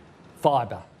network,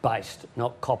 fibre-based,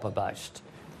 not copper-based,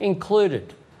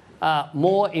 included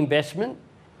more investment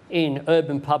in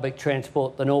urban public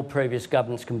transport than all previous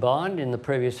governments combined in the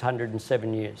previous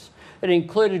 107 years. It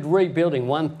included rebuilding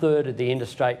 1/3 of the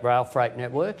interstate rail freight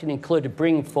network. It included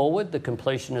bringing forward the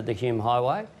completion of the Hume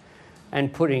Highway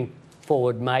and putting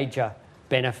forward major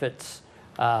benefits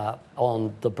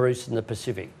on the Bruce and the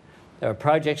Pacific. There are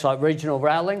projects like Regional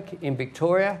Rail Link in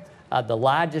Victoria, the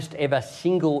largest ever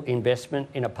single investment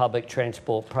in a public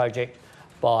transport project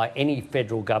by any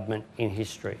federal government in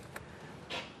history.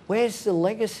 Where's the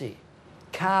legacy?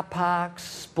 Car parks,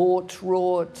 sports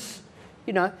routes,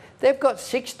 you know, they've got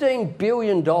 $16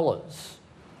 billion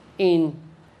in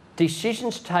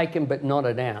decisions taken but not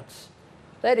announced.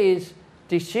 That is,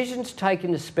 decisions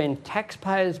taken to spend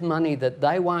taxpayers' money that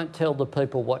they won't tell the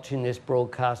people watching this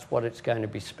broadcast what it's going to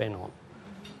be spent on.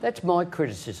 That's my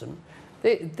criticism.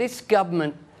 This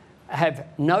government have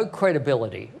no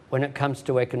credibility when it comes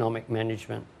to economic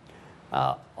management.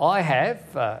 I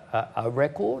have a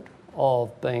record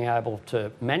of being able to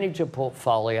manage a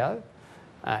portfolio,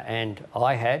 and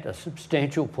I had a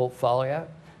substantial portfolio.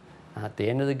 At the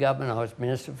end of the government, I was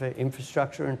Minister for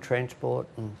Infrastructure and Transport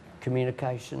and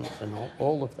Communications and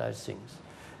all of those things,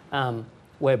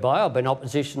 whereby I've been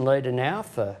opposition leader now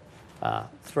for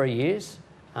 3 years.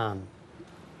 They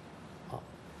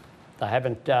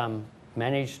haven't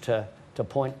managed to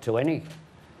point to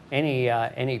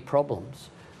any problems.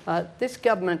 This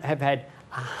government have had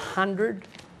 $100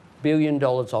 billion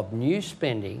of new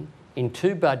spending in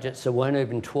 2 budgets that weren't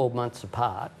even 12 months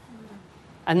apart,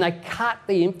 and they cut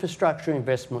the infrastructure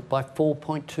investment by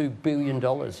 $4.2 billion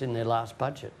in their last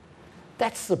budget.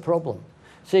 That's the problem.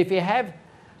 So if you have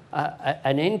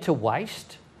an end to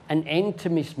waste, an end to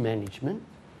mismanagement,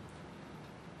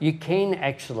 you can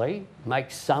actually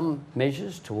make some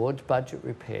measures towards budget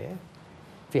repair.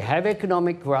 If you have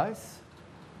economic growth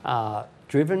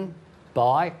driven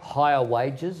by higher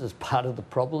wages as part of the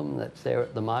problem that's there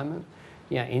at the moment,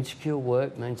 you know, insecure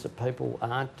work means that people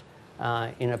aren't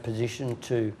in a position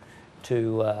to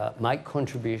make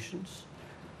contributions.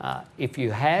 If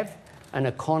you have an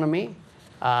economy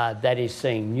that is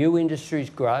seeing new industries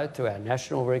grow through our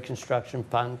National Reconstruction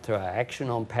Fund, through our action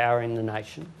on powering the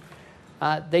nation,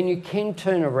 then you can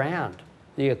turn around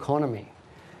the economy.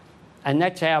 And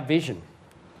that's our vision.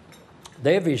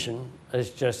 Their vision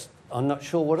is just, I'm not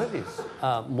sure what it is,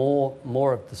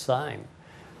 more of the same.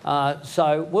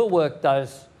 So we'll work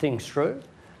those things through,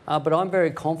 but I'm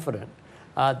very confident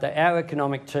that our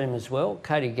economic team as well,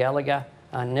 Katie Gallagher,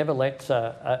 never lets,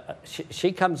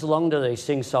 she comes along to these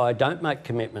things so I don't make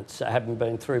commitments that haven't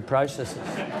been through processes.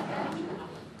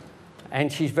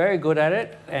 And she's very good at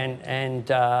it, and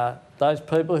those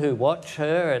people who watch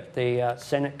her at the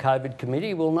Senate COVID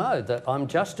committee will know that I'm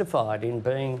justified in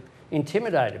being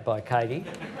intimidated by Katie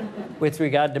with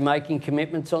regard to making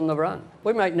commitments on the run.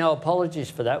 We make no apologies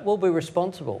for that. We'll be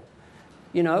responsible.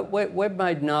 You know, we've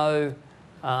made no,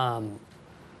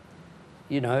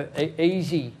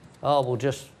 easy, we'll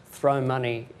just throw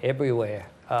money everywhere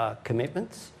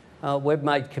commitments. We've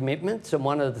made commitments, and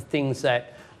one of the things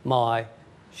that my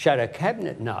shadow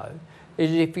cabinet know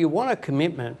is if you want a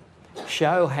commitment,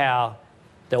 show how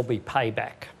there'll be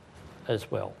payback as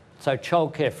well. So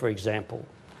childcare, for example,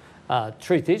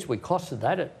 truth is we costed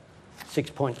that at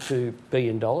 $6.2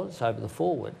 billion over the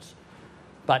forwards.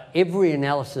 But every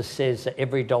analysis says that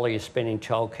every dollar you spend in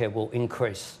childcare will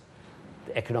increase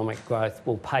the economic growth,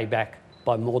 will pay back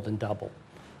by more than double.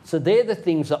 So they're the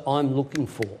things that I'm looking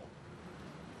for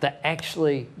that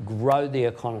actually grow the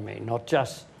economy, not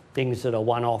just things that are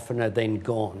one-off and are then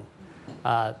gone.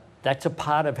 That's a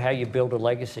part of how you build a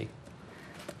legacy.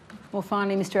 Well,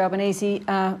 finally, Mr Albanese,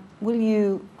 will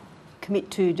you commit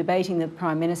to debating the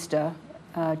Prime Minister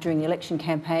during the election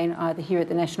campaign, either here at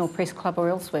the National Press Club or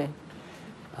elsewhere?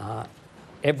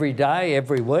 Every day,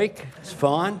 every week, it's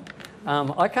fine.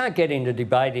 I can't get into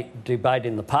debate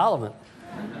in the Parliament.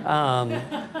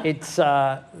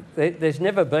 There's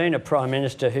never been a Prime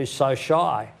Minister who's so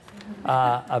shy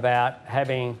about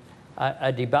having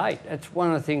a debate. It's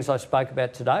one of the things I spoke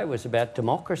about today was about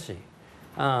democracy.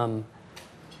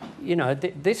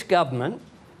 This government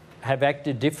have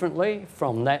acted differently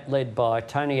from that led by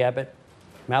Tony Abbott,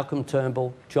 Malcolm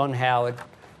Turnbull, John Howard,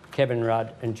 Kevin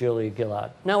Rudd and Julia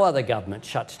Gillard. No other government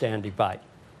shuts down debate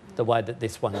the way that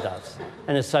this one does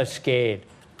and is so scared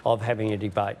of having a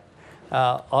debate.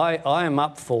 I am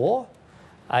up for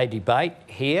a debate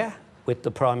here with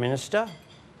the Prime Minister.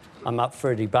 I'm up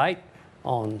for a debate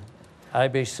on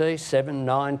ABC, 7,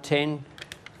 9, 10,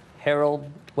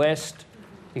 Herald, West.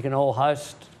 You can all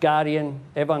host, Guardian,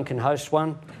 everyone can host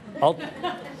one.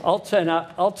 I'll turn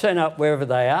up wherever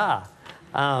they are.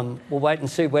 We'll wait and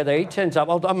see whether he turns up.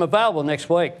 I'm available next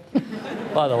week,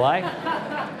 by the way,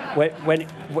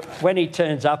 when he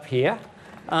turns up here.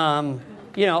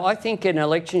 I think an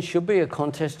election should be a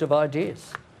contest of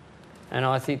ideas. And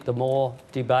I think the more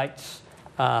debates,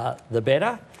 the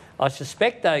better. I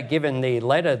suspect, though, given the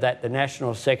letter that the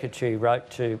National Secretary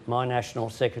wrote to my National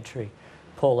Secretary,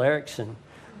 Paul Erickson,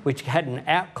 which had an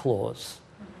out clause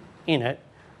in it,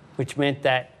 which meant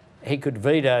that he could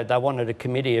veto, they wanted a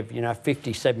committee of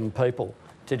 57 people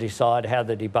to decide how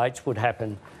the debates would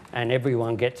happen and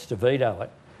everyone gets to veto it,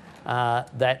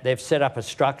 that they've set up a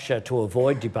structure to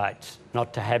avoid debates,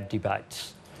 not to have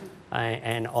debates.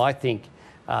 And I think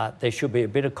there should be a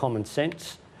bit of common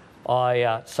sense.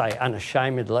 I say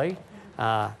unashamedly,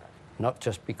 not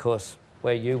just because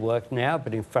where you work now,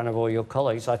 but in front of all your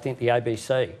colleagues, I think the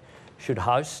ABC should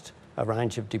host a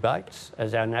range of debates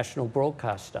as our national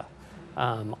broadcaster.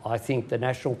 I think the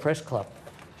National Press Club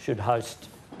should host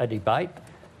a debate,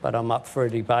 but I'm up for a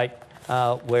debate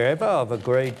wherever. I've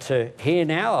agreed to, here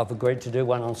now, I've agreed to do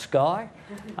one on Sky.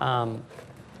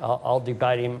 I'll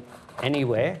debate him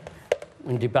anywhere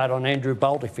and debate on Andrew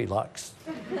Bolt if he likes.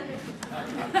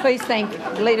 Please thank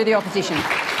the Leader of the Opposition.